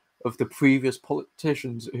leather of the previous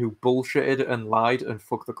politicians who bullshitted and lied and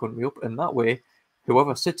fucked the country up, and that way,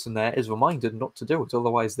 whoever sits in there is reminded not to do it.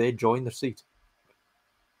 Otherwise, they join the seat.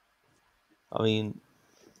 I mean,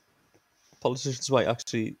 politicians might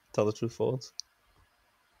actually tell the truth for once.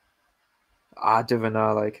 I don't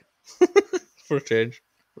know, like. For a change.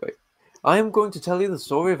 Right. I am going to tell you the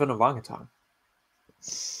story of an orangutan.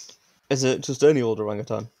 Is it just any old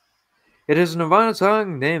orangutan? It is an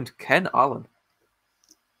orangutan named Ken Allen.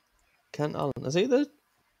 Ken Allen. Is he the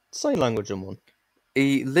sign language one?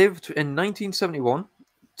 He lived in 1971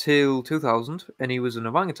 till 2000, and he was an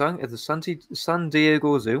orangutan at the San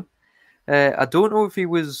Diego Zoo. I don't know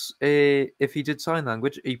if he did sign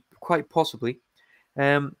language. He quite possibly.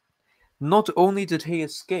 Not only did he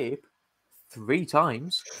escape 3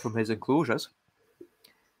 times from his enclosures,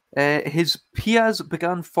 his peers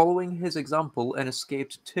began following his example and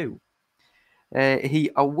escaped too.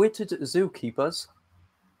 He outwitted zookeepers,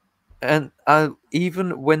 and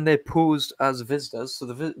even when they posed as visitors, so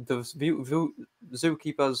the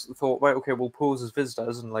zookeepers thought, right, okay, we'll pose as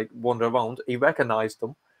visitors and like wander around. He recognized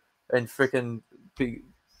them and freaking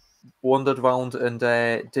wandered around and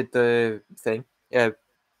did the thing.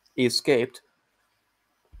 He escaped,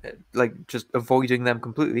 like just avoiding them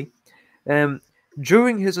completely.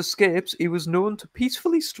 During his escapes, he was known to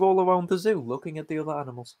peacefully stroll around the zoo, looking at the other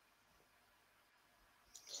animals.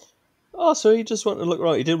 Oh, so he just wanted to look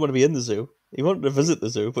around. He didn't want to be in the zoo. He wanted to visit the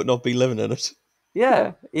zoo, but not be living in it.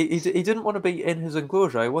 Yeah, he didn't want to be in his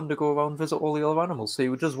enclosure. He wanted to go around and visit all the other animals. So he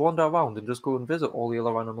would just wander around and just go and visit all the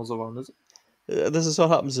other animals around us. This is what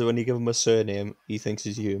happens when you give him a surname he thinks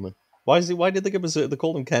he's human. Why did they give him a surname? They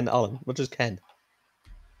called him Ken Allen, not just Ken.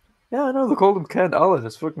 Yeah, I know. They called him Ken Allen.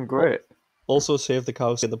 It's fucking great. Also, Save the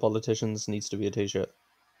Cows, Save the Politicians needs to be a t-shirt.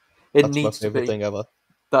 It That's needs my to be. favourite thing ever.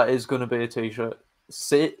 That is going to be a t-shirt.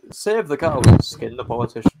 Save the cows, skin the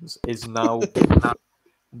politicians is now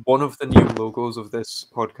one of the new logos of this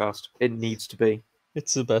podcast. It needs to be.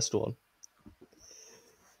 It's the best one.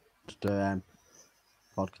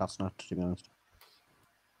 Podcast, not to be honest.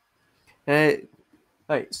 Hey,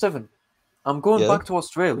 Stephen, I'm going Yeah? back to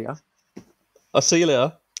Australia. I'll see you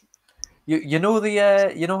later. You know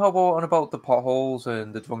how we're on about the potholes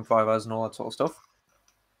and the drunk drivers and all that sort of stuff?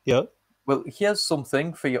 Yeah. Well, here's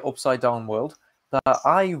something for your upside down world that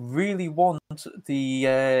I really want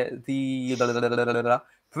the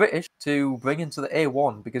British to bring into the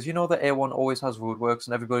A1, because you know the A1 always has roadworks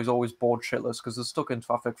and everybody's always bored shitless because they're stuck in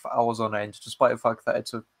traffic for hours on end, despite the fact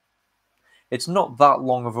that it's not that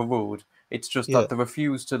long of a road. It's just Yeah. that they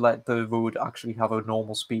refuse to let the road actually have a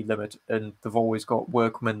normal speed limit, and they've always got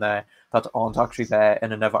workmen there that aren't actually there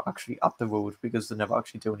and are never actually at the road because they never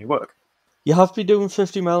actually do any work. You have to be doing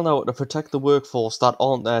 50 mile an hour to protect the workforce that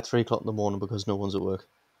aren't there at 3 o'clock in the morning because no one's at work.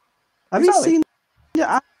 Have Exactly. you seen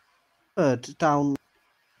the advert down?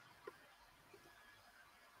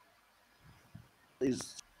 You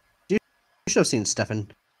should have seen Stefan.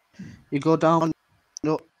 You go down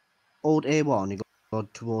the old A1, you go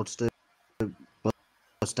towards the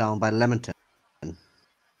bus down by Leamington,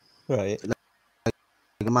 Right. like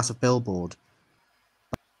a massive billboard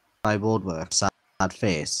by Roadworks, sad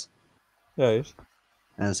face, Right.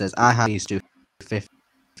 and it says, I have used to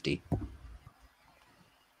 50.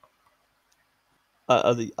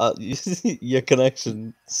 Your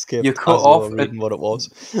connection skipped You cut as you off were reading what it was.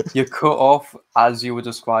 You cut off as you were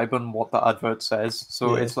describing what the advert says,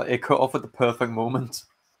 so Yeah. it's like it cut off at the perfect moment.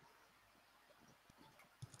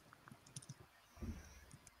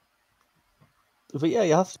 But yeah,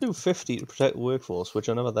 you have to do 50 to protect the workforce, which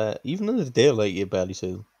are never there. Even in the daylight, you barely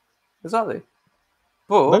see them. Exactly.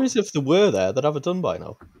 But Maybe if they were there, they'd have it done by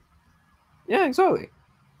now. yeah, exactly.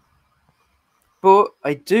 But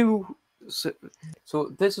I do. So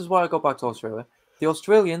this is why I got back to Australia. The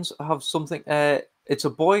Australians have something. It's a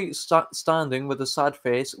boy standing with a sad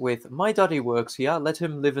face with, "My daddy works here. Let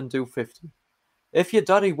him live and do 50." If your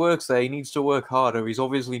daddy works there, he needs to work harder. He's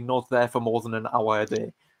obviously not there for more than an hour a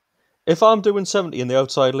day. If I'm doing 70 in the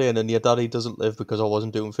outside lane and your daddy doesn't live because I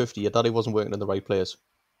wasn't doing 50, your daddy wasn't working in the right place.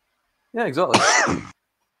 Yeah, exactly.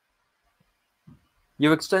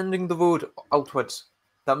 You're extending the road outwards.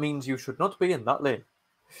 That means you should not be in that lane.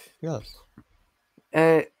 Yes.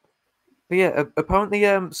 But yeah, apparently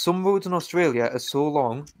some roads in Australia are so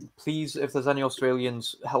long. Please, if there's any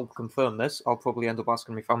Australians, help confirm this. I'll probably end up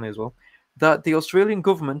asking my family as well. that the Australian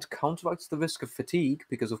government counteracts the risk of fatigue,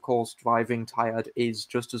 because of course driving tired is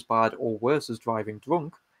just as bad or worse as driving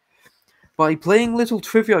drunk, by playing little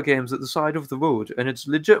trivia games at the side of the road. And it's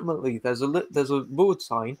legitimately, there's a road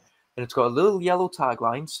sign, and it's got a little yellow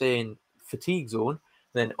tagline saying fatigue zone.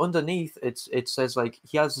 Then underneath it says like,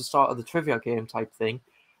 here's the start of the trivia game type thing.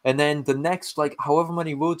 And then the next, like, however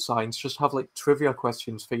many road signs just have like trivia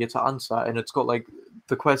questions for you to answer, and it's got like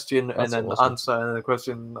the question That's and then the awesome. answer and then the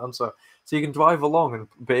question and answer. So you can drive along and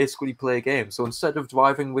basically play a game. So instead of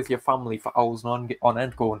driving with your family for hours on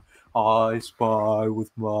end going, I spy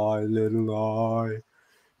with my little eye,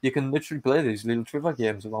 you can literally play these little trivia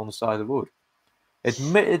games along the side of the road.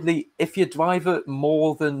 Admittedly, if you drive that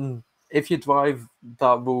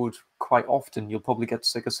road quite often, you'll probably get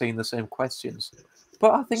sick of seeing the same questions.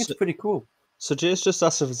 But I think it's pretty cool. So Jay's just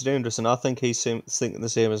asked if it's dangerous, and I think he's thinking the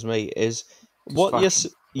same as me. Is what yes,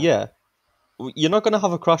 yeah. You're not going to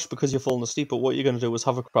have a crash because you're falling asleep, but what you're going to do is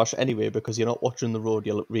have a crash anyway because you're not watching the road.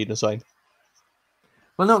 You're reading a sign.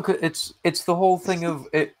 Well, no, it's the whole thing of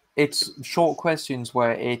it. It's short questions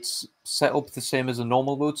where it's set up the same as a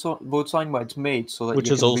normal road sign, where it's made so that Which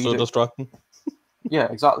you is can also read it. distracting.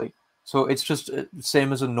 Yeah, exactly. So it's just the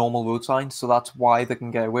same as a normal road sign, so that's why they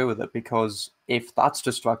can get away with it, because if that's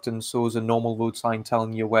distracting, so is a normal road sign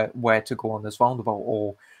telling you where to go on this roundabout,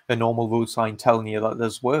 or a normal road sign telling you that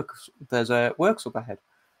there's works up ahead.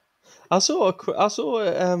 I saw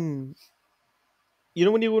you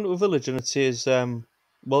know when you go into a village and it says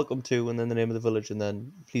welcome to, and then the name of the village, and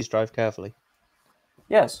then please drive carefully.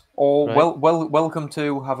 Yes, or Right. welcome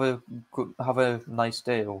to have a nice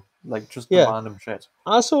day, or like just the Yeah. random shit.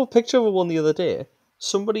 I saw a picture of one the other day.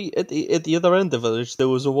 Somebody at the other end of the village, there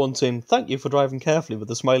was a one saying "Thank you for driving carefully"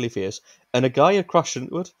 with a smiley face, and a guy had crashed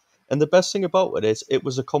into it. And the best thing about it is, it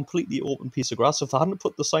was a completely open piece of grass. If they hadn't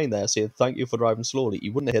put the sign there saying "Thank you for driving slowly," he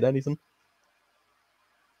wouldn't have hit anything.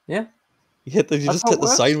 Yeah, You that's just how it hit the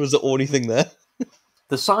works. sign was the only thing there.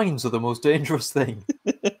 The signs are the most dangerous thing.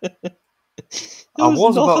 There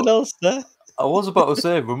was nothing else there. I was about to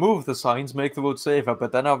say, remove the signs, make the road safer,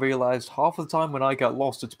 but then I realised half the time when I get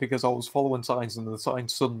lost, it's because I was following signs and the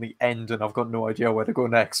signs suddenly end and I've got no idea where to go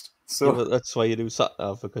next. So Yeah, but that's why you do sat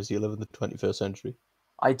nav, because you live in the 21st century.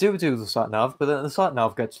 I do the sat-nav, but then the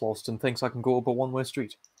sat-nav gets lost and thinks I can go up a one-way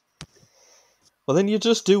street. Well, then you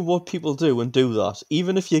just do what people do and do that.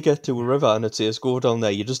 Even if you get to a river and it says go down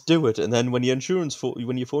there, you just do it. And then when you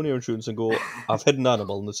phone your insurance and go, I've hit an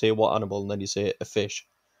animal, and they say what animal, and then you say a fish.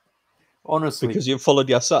 Honestly, Because you've followed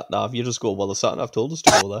your sat nav, you just go, well, the sat nav told us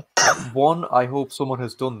to go there. one, I hope someone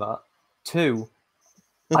has done that. Two,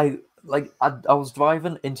 I was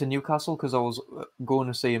driving into Newcastle because I was going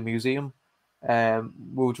to see a museum. We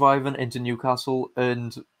were driving into Newcastle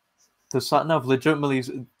and the sat nav legitimately,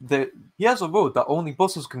 he has a road that only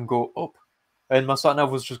buses can go up, and my sat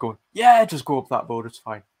nav was just going, yeah, just go up that road, it's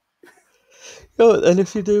fine. No, and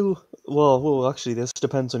if you do, well, actually, this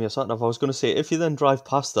depends on your sat nav. I was going to say, if you then drive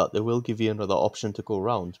past that, they will give you another option to go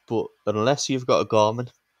around, but unless you've got a Garmin.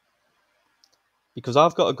 Because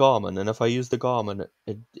I've got a Garmin, and if I use the Garmin,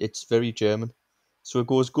 it's very German. So it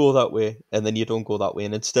goes, go that way, and then you don't go that way.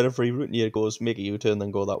 And instead of rerouting you, it goes, make a U-turn,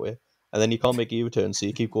 then go that way. And then you can't make a U-turn, so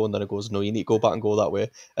you keep going, then it goes, no, you need to go back and go that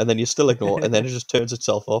way. And then you still ignore, and then it just turns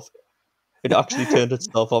itself off. It actually turned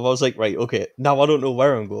itself off. I was like, right, okay, now I don't know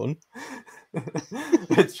where I'm going.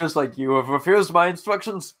 It's just like, you have refused my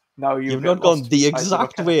instructions. Now You've not gone the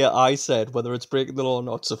exact way I said, whether it's breaking the law or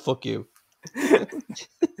not, so fuck you. I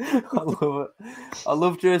love it. I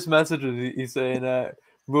love Jay's messages. He's saying,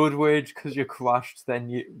 road rage because you crashed,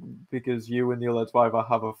 because you and the other driver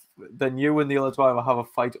have a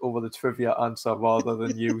fight over the trivia answer rather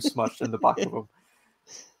than you smashed in the back of him.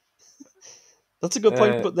 That's a good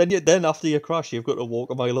point, but then after you crash, you've got to walk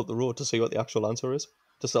a mile up the road to see what the actual answer is,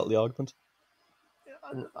 to settle the argument.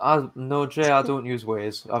 No, Jay, I don't use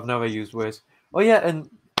Waze. I've never used Waze. Oh yeah, and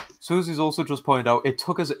Susie's also just pointed out it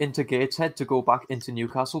took us into Gateshead to go back into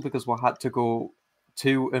Newcastle because we had to go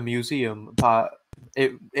to a museum, but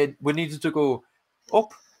we needed to go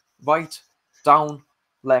up, right, down,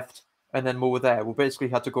 left, and then we were there. We basically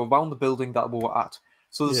had to go around the building that we were at.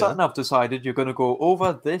 So the sat-nav decided you're going to go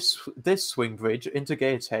over this swing bridge into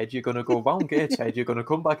Gateshead, you're going to go around Gateshead, you're going to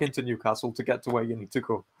come back into Newcastle to get to where you need to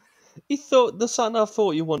go. The sat-nav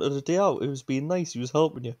thought you wanted a day out. It was being nice. He was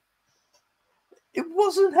helping you. It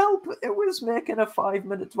wasn't help. It was making a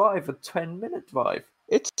 5-minute drive, a 10-minute drive.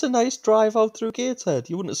 It's a nice drive out through Gateshead.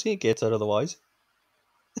 You wouldn't have seen Gateshead otherwise.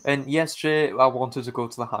 And yes, Jay, I wanted to go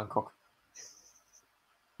to the Hancock.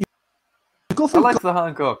 Go I through like the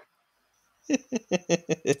Hancock.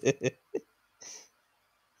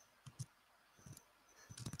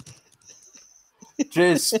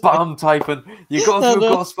 Jay's spam typing. You go I through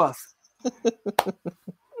know. Ghostpath.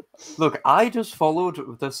 Look, I just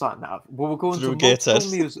followed the sat nav. We were going Through to multiple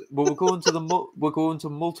Gateshead. museums. We were going to we're going to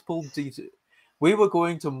multiple We were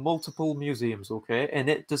going to multiple museums, okay? And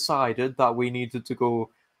it decided that we needed to go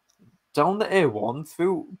down the A1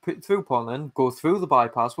 through Ponlin, go through the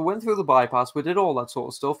bypass. We went through the bypass. We did all that sort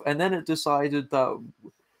of stuff, and then it decided that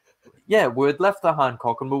we had left the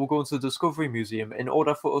Hancock and we were going to the Discovery Museum. In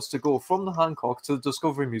order for us to go from the Hancock to the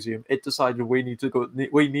Discovery Museum, it decided we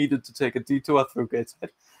needed to take a detour through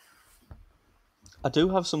Gateshead. I do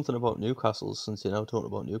have something about Newcastle since you're now talking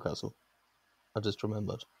about Newcastle. I just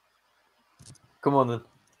remembered. Come on then.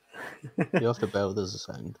 You have to bear with us a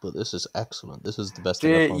second, but this is excellent. This is the best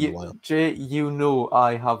thing I've found in a while. Jay, you know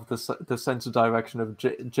I have the sense of direction of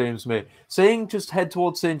James May. Saying just head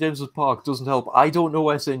towards St. James's Park doesn't help. I don't know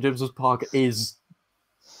where St. James's Park is.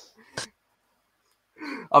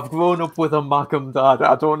 I've grown up with a Macam dad.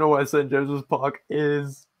 I don't know where St. James's Park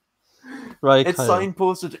is. Right, It's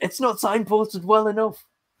signposted. It's not signposted well enough.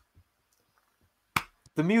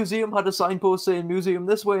 The museum had a signpost saying museum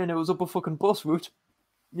this way, and it was up a fucking bus route.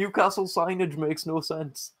 Newcastle signage makes no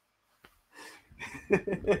sense.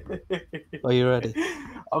 Are you ready?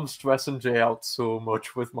 I'm stressing Jay out so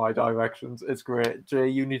much with my directions. It's great. Jay,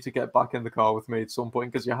 you need to get back in the car with me at some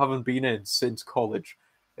point because you haven't been in since college.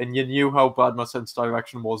 And you knew how bad my sense of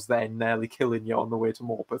direction was then, nearly killing you on the way to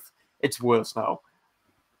Morpeth. It's worse now.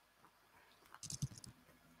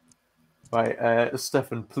 Right,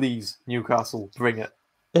 Stefan, please, Newcastle, bring it.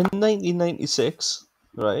 In 1996,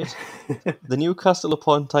 right, the Newcastle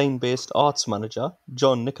upon Tyne-based arts manager,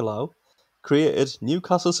 John Nicolau, created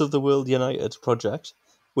Newcastles of the World United project,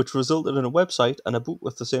 which resulted in a website and a book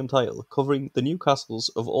with the same title, covering the Newcastles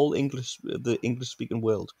of all the English-speaking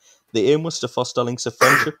world. The aim was to foster links of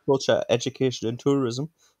friendship, culture, education and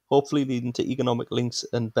tourism, hopefully leading to economic links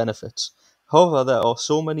and benefits. However, there are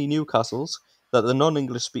so many Newcastles that the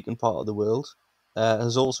non-English speaking part of the world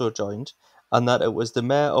has also joined, and that it was the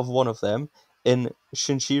mayor of one of them in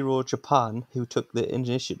Shinshiro, Japan, who took the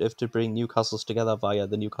initiative to bring Newcastles together via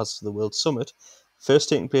the Newcastle of the World Summit, first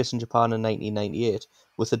taking place in Japan in 1998,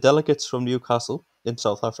 with the delegates from Newcastle in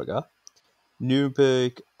South Africa,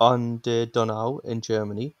 Neuburg an der Donau in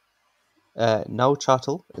Germany,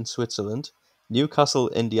 Neuchâtel in Switzerland, Newcastle,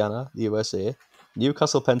 Indiana, the USA,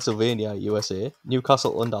 Newcastle, Pennsylvania, USA,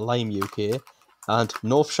 Newcastle under Lyme, UK, and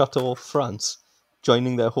Neufchâtel, France,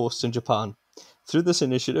 joining their hosts in Japan. Through this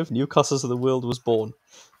initiative, Newcastles of the World was born.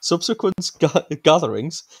 Subsequent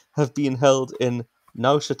gatherings have been held in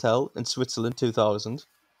Neuchâtel in Switzerland 2000,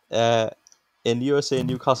 in USA,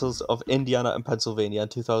 Newcastles of Indiana and Pennsylvania in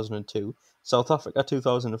 2002, South Africa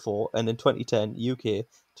 2004, and in 2010, UK,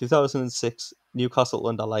 2006, Newcastle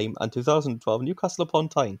under Lyme, and 2012, Newcastle upon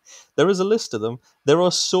Tyne. There is a list of them. There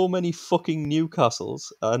are so many fucking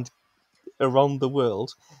Newcastles and around the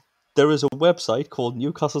world. There is a website called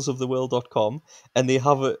newcastlesoftheworld.com, and they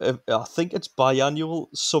have I think it's biannual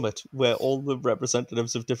summit where all the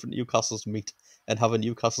representatives of different Newcastles meet and have a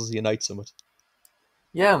Newcastles Unite summit.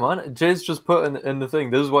 Yeah, man. Jay's just put in the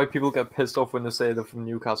thing. This is why people get pissed off when they say they're from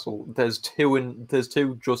Newcastle. There's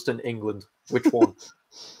two just in England. Which one?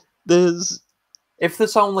 If they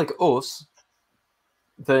sound like us,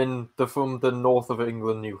 then they're from the north of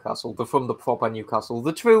England, Newcastle. They're from the proper Newcastle.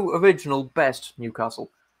 The true, original, best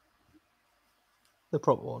Newcastle. The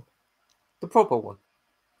proper one. The proper one.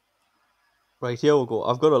 Right, here we go.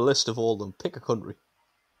 I've got a list of all of them. Pick a country.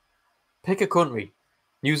 Pick a country.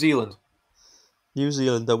 New Zealand. New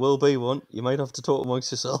Zealand, there will be one. You might have to talk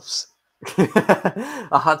amongst yourselves.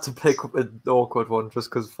 I had to pick an awkward one just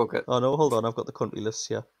because fuck it. Oh no, hold on. I've got the country list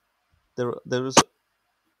here. There is...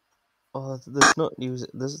 Oh, there's not New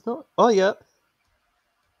Zealand. There's not... Oh, yeah.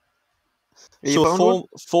 So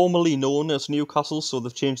formerly known as Newcastle, so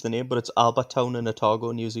they've changed the name, but it's Albert Town in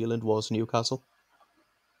Otago, New Zealand was Newcastle.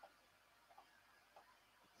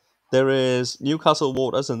 There is Newcastle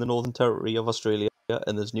Waters in the Northern Territory of Australia,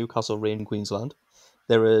 and there's Newcastle Rain in Queensland.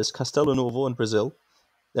 There is Castelo Novo in Brazil.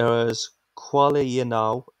 There is Kuala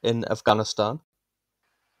Lumpur in Afghanistan.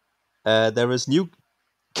 There is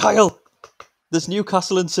Kyle! There's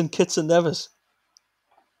Newcastle in St Kitts and Nevis.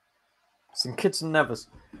 St Kitts and Nevis.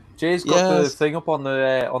 Jay's got the thing up on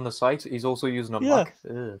the site. He's also using a Mac.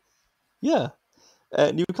 Yeah.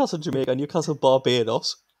 Newcastle, Jamaica, Newcastle,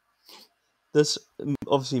 Barbados. There's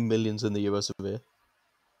obviously millions in the US of A.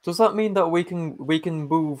 Does that mean that we can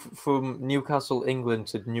move from Newcastle, England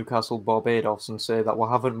to Newcastle, Barbados and say that we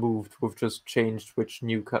haven't moved, we've just changed which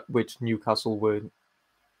Newcastle we're...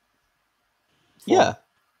 Yeah.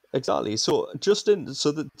 Exactly. So just to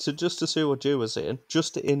say what Joe was saying,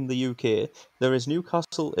 just in the UK, there is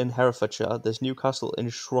Newcastle in Herefordshire, there's Newcastle in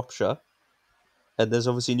Shropshire, and there's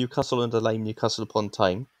obviously Newcastle under Lyme, Newcastle upon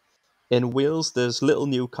Tyne. In Wales, there's Little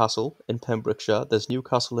Newcastle in Pembrokeshire, there's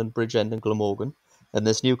Newcastle in Bridgend and Glamorgan, and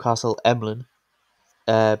there's Newcastle Emlyn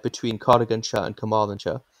between Cardiganshire and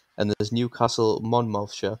Carmarthenshire, and there's Newcastle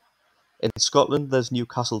Monmouthshire. In Scotland, there's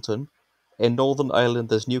Newcastleton. In Northern Ireland,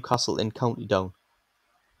 there's Newcastle in County Down.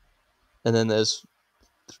 And then there's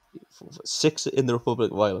 6 in the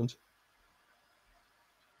Republic of Ireland.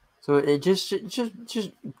 So it just a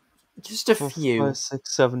 4, few. 5,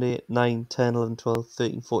 6, 7, 8, 9, 10, 11, 12,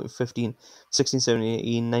 13, 14, 15, 16, 17,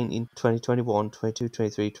 18, 19, 20, 21, 22,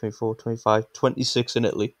 23, 24, 25, 26 in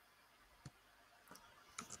Italy.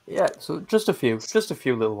 Yeah, so just a few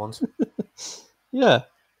little ones. Yeah.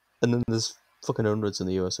 And then there's fucking hundreds in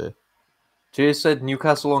the USA. Jay said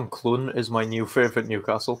Newcastle on Clun is my new favourite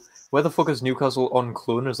Newcastle. Where the fuck is Newcastle on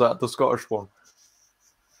Clun? Is that the Scottish one?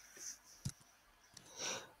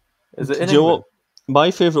 Is it in Do you know England? what?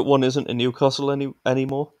 My favourite one isn't in Newcastle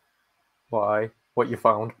anymore. Why? What you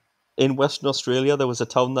found? In Western Australia, there was a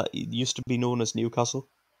town that used to be known as Newcastle.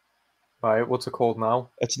 Right, what's it called now?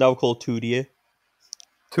 It's now called Toodyay.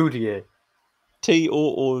 Toodyay.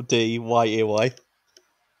 Toodyay.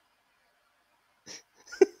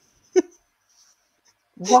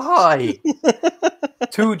 Why?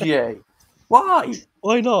 Toodyay. Why?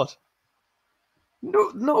 Why not?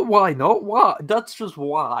 No, why not? Why? That's just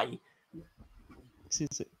why.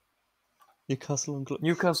 Newcastle and Clun.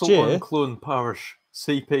 Newcastle Jay? on Clun Parish.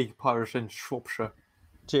 CP Parish in Shropshire.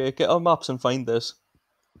 Jay, get on maps and find this.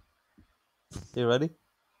 You ready?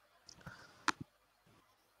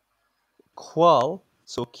 Qual,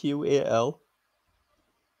 so Qal,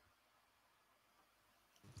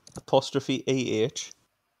 apostrophe AH.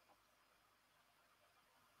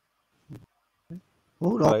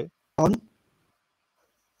 Hold Right. on.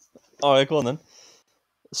 Alright, go on then.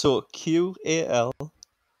 So Qal,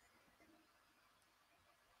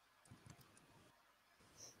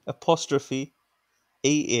 apostrophe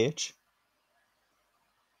AH.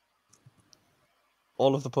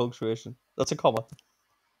 All of the punctuation. That's a comma.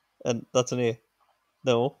 And that's an A.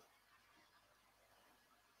 No.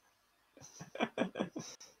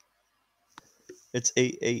 It's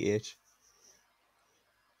AH.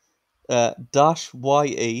 Dash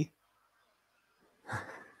YE.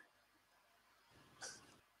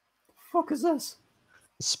 Fuck is this?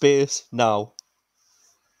 Space now.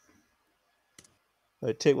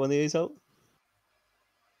 Right, take one of these out.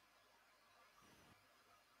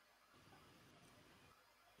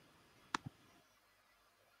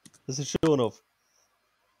 This is showing up.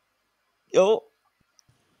 Yo.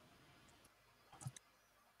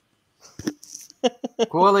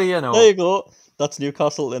 Qualino. There you go. That's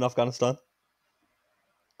Newcastle in Afghanistan.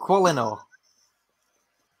 Qualino.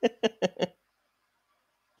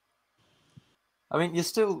 I mean, you're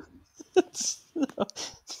still...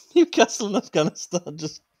 Newcastle in Afghanistan,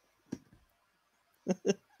 just...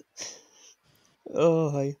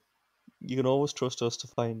 Oh, hi. You can always trust us to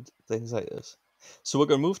find things like this. So we're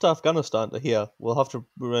going to move to Afghanistan to here. We'll have to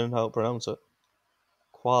learn how to pronounce it.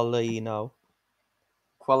 Qualino.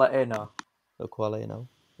 Qualino. Or Qualino.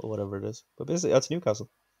 Or whatever it is. But basically, that's Newcastle.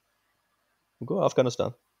 We'll go to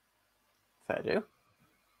Afghanistan. Fair do.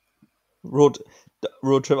 Road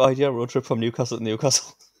trip idea, road trip from Newcastle to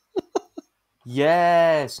Newcastle.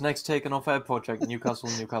 Yes, next Taken Off Air project, Newcastle.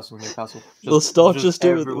 We'll start just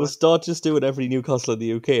everywhere. doing every Newcastle in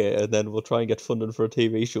the UK, and then we'll try and get funding for a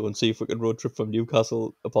TV show and see if we can road trip from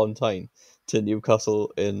Newcastle upon Tyne to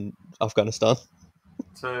Newcastle in Afghanistan.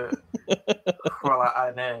 To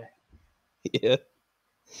Qualino. Yeah.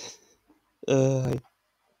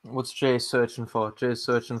 What's Jay searching for? Jay's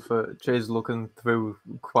looking through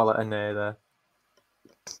Qualino there.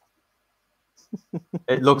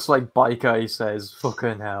 It looks like Biker, he says.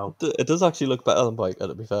 Fucking hell. It does actually look better than Biker,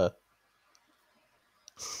 to be fair.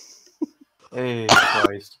 Hey,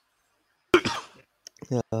 Christ.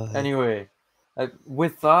 Anyway,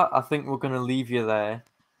 with that, I think we're going to leave you there.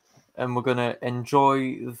 And we're going to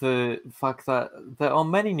enjoy the fact that there are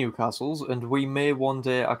many Newcastles, and we may one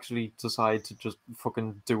day actually decide to just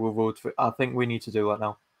fucking do a road trip. I think we need to do that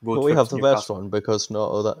now. But we have the best one, because no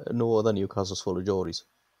other Newcastle's full of Geordies.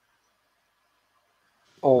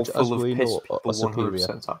 All Which, as full of we piss know, people, are superior.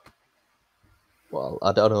 100% up. Well,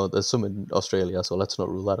 I don't know. There's some in Australia, so let's not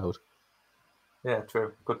rule that out. Yeah,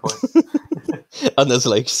 true. Good point. And there's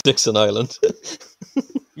like 6 in Ireland.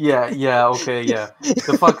 Yeah, okay, yeah.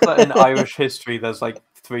 The fact that in Irish history there's like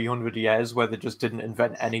 300 years where they just didn't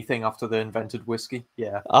invent anything after they invented whiskey.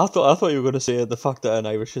 Yeah. I thought you were going to say the fact that in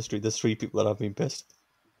Irish history there's 3 people that have been pissed.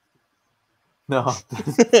 No.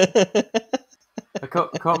 I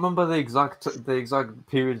can't remember the exact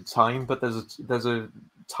period of time, but there's a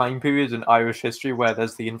time period in Irish history where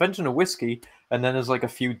there's the invention of whiskey, and then there's like a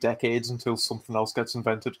few decades until something else gets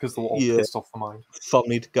invented because they were all Yeah. pissed off the mind.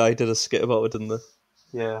 Family Guy did a skit about it, didn't they?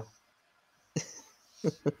 Yeah.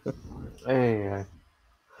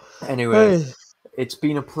 Anyway, it's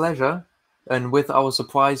been a pleasure, and with our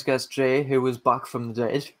surprise guest Jay, who is back from the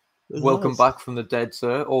dead. Welcome back from the dead,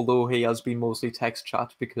 sir, although he has been mostly text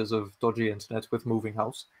chat because of dodgy internet with moving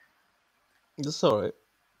house. That's alright.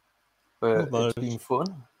 But it's been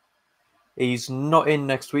fun. He's not in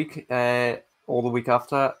next week or the week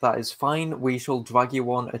after. That is fine. We shall drag you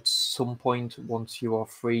on at some point once you are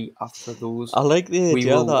free after those. I like the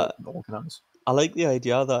idea that organize. I like the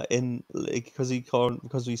idea that because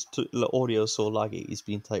the audio is so laggy, he's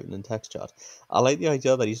been typing in text chat. I like the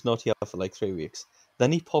idea that he's not here for like 3 weeks.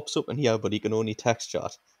 Then he pops up in here, but he can only text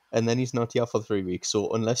chat, and then he's not here for 3 weeks. So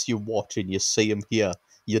unless you watch and you see him here,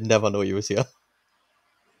 you'd never know he was here.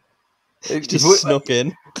 He just snuck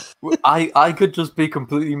in. I could just be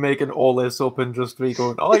completely making all this up and just be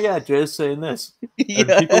going, "Oh yeah, Jay's saying this," Yeah.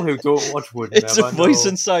 and people who don't watch would It's never a voice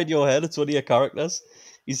know. inside your head. It's one of your characters.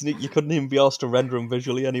 You couldn't even be asked to render him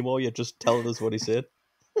visually anymore. You're just telling us what he said.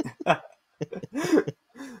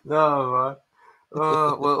 No, man.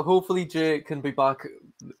 Well, hopefully Jay can be back.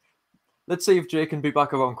 Let's see if Jay can be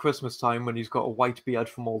back around Christmas time when he's got a white beard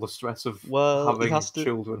from all the stress of having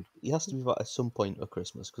children. He has to be back at some point at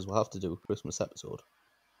Christmas because we'll have to do a Christmas episode.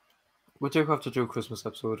 We do have to do a Christmas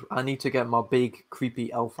episode. I need to get my big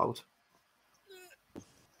creepy elf out.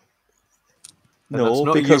 And that's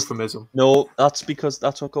not a euphemism. No, that's because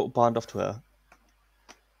that's what got banned off Twitter.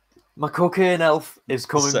 My cocaine elf is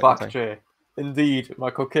coming back, time. Jay. Indeed, my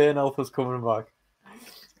cocaine elf is coming back.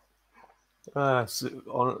 Loads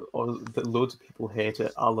of people hate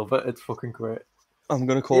it. I love it. It's fucking great. I'm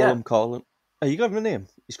gonna call him Colin. Oh, you got him a name?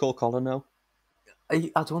 He's called Colin now. I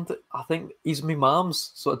think he's my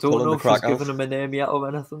mum's, so I don't Colin know the if she's Crack given Elf. him a name yet or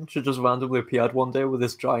anything. She just randomly appeared one day with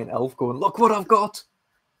this giant elf going, "Look what I've got!"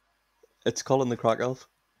 It's Colin the Crack Elf.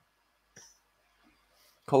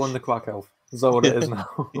 Colin the Crack Elf. Is that what it is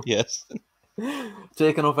now? Yes.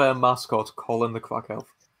 Taking over a mascot, Colin the Crack Elf.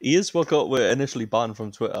 He is what got initially banned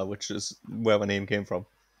from Twitter, which is where the name came from.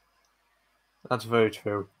 That's very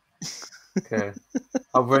true. Okay.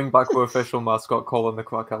 I'll bring back our official mascot, Colin the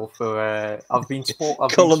Crack Elf. I've been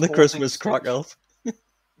Colin the Christmas Crack Elf.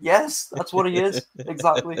 Yes, that's what he is.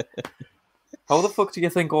 Exactly. How the fuck do you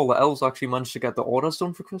think all the elves actually managed to get the orders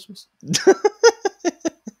done for Christmas?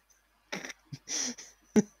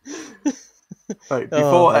 Right,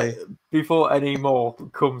 before any more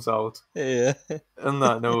comes out. Yeah. On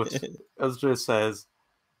that note, as Jay says,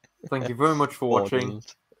 thank you very much for watching.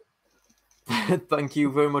 Thank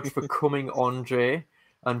you very much for coming on, Jay,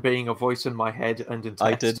 and being a voice in my head and in text.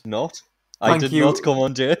 I did not. I did not come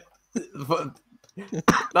on, Jay.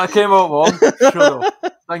 That came out wrong. Shut up.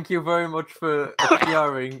 Thank you very much for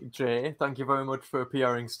appearing, Jay. Thank you very much for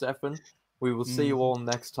appearing, Stefan. We will see you all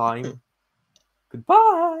next time.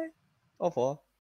 Goodbye. Au revoir.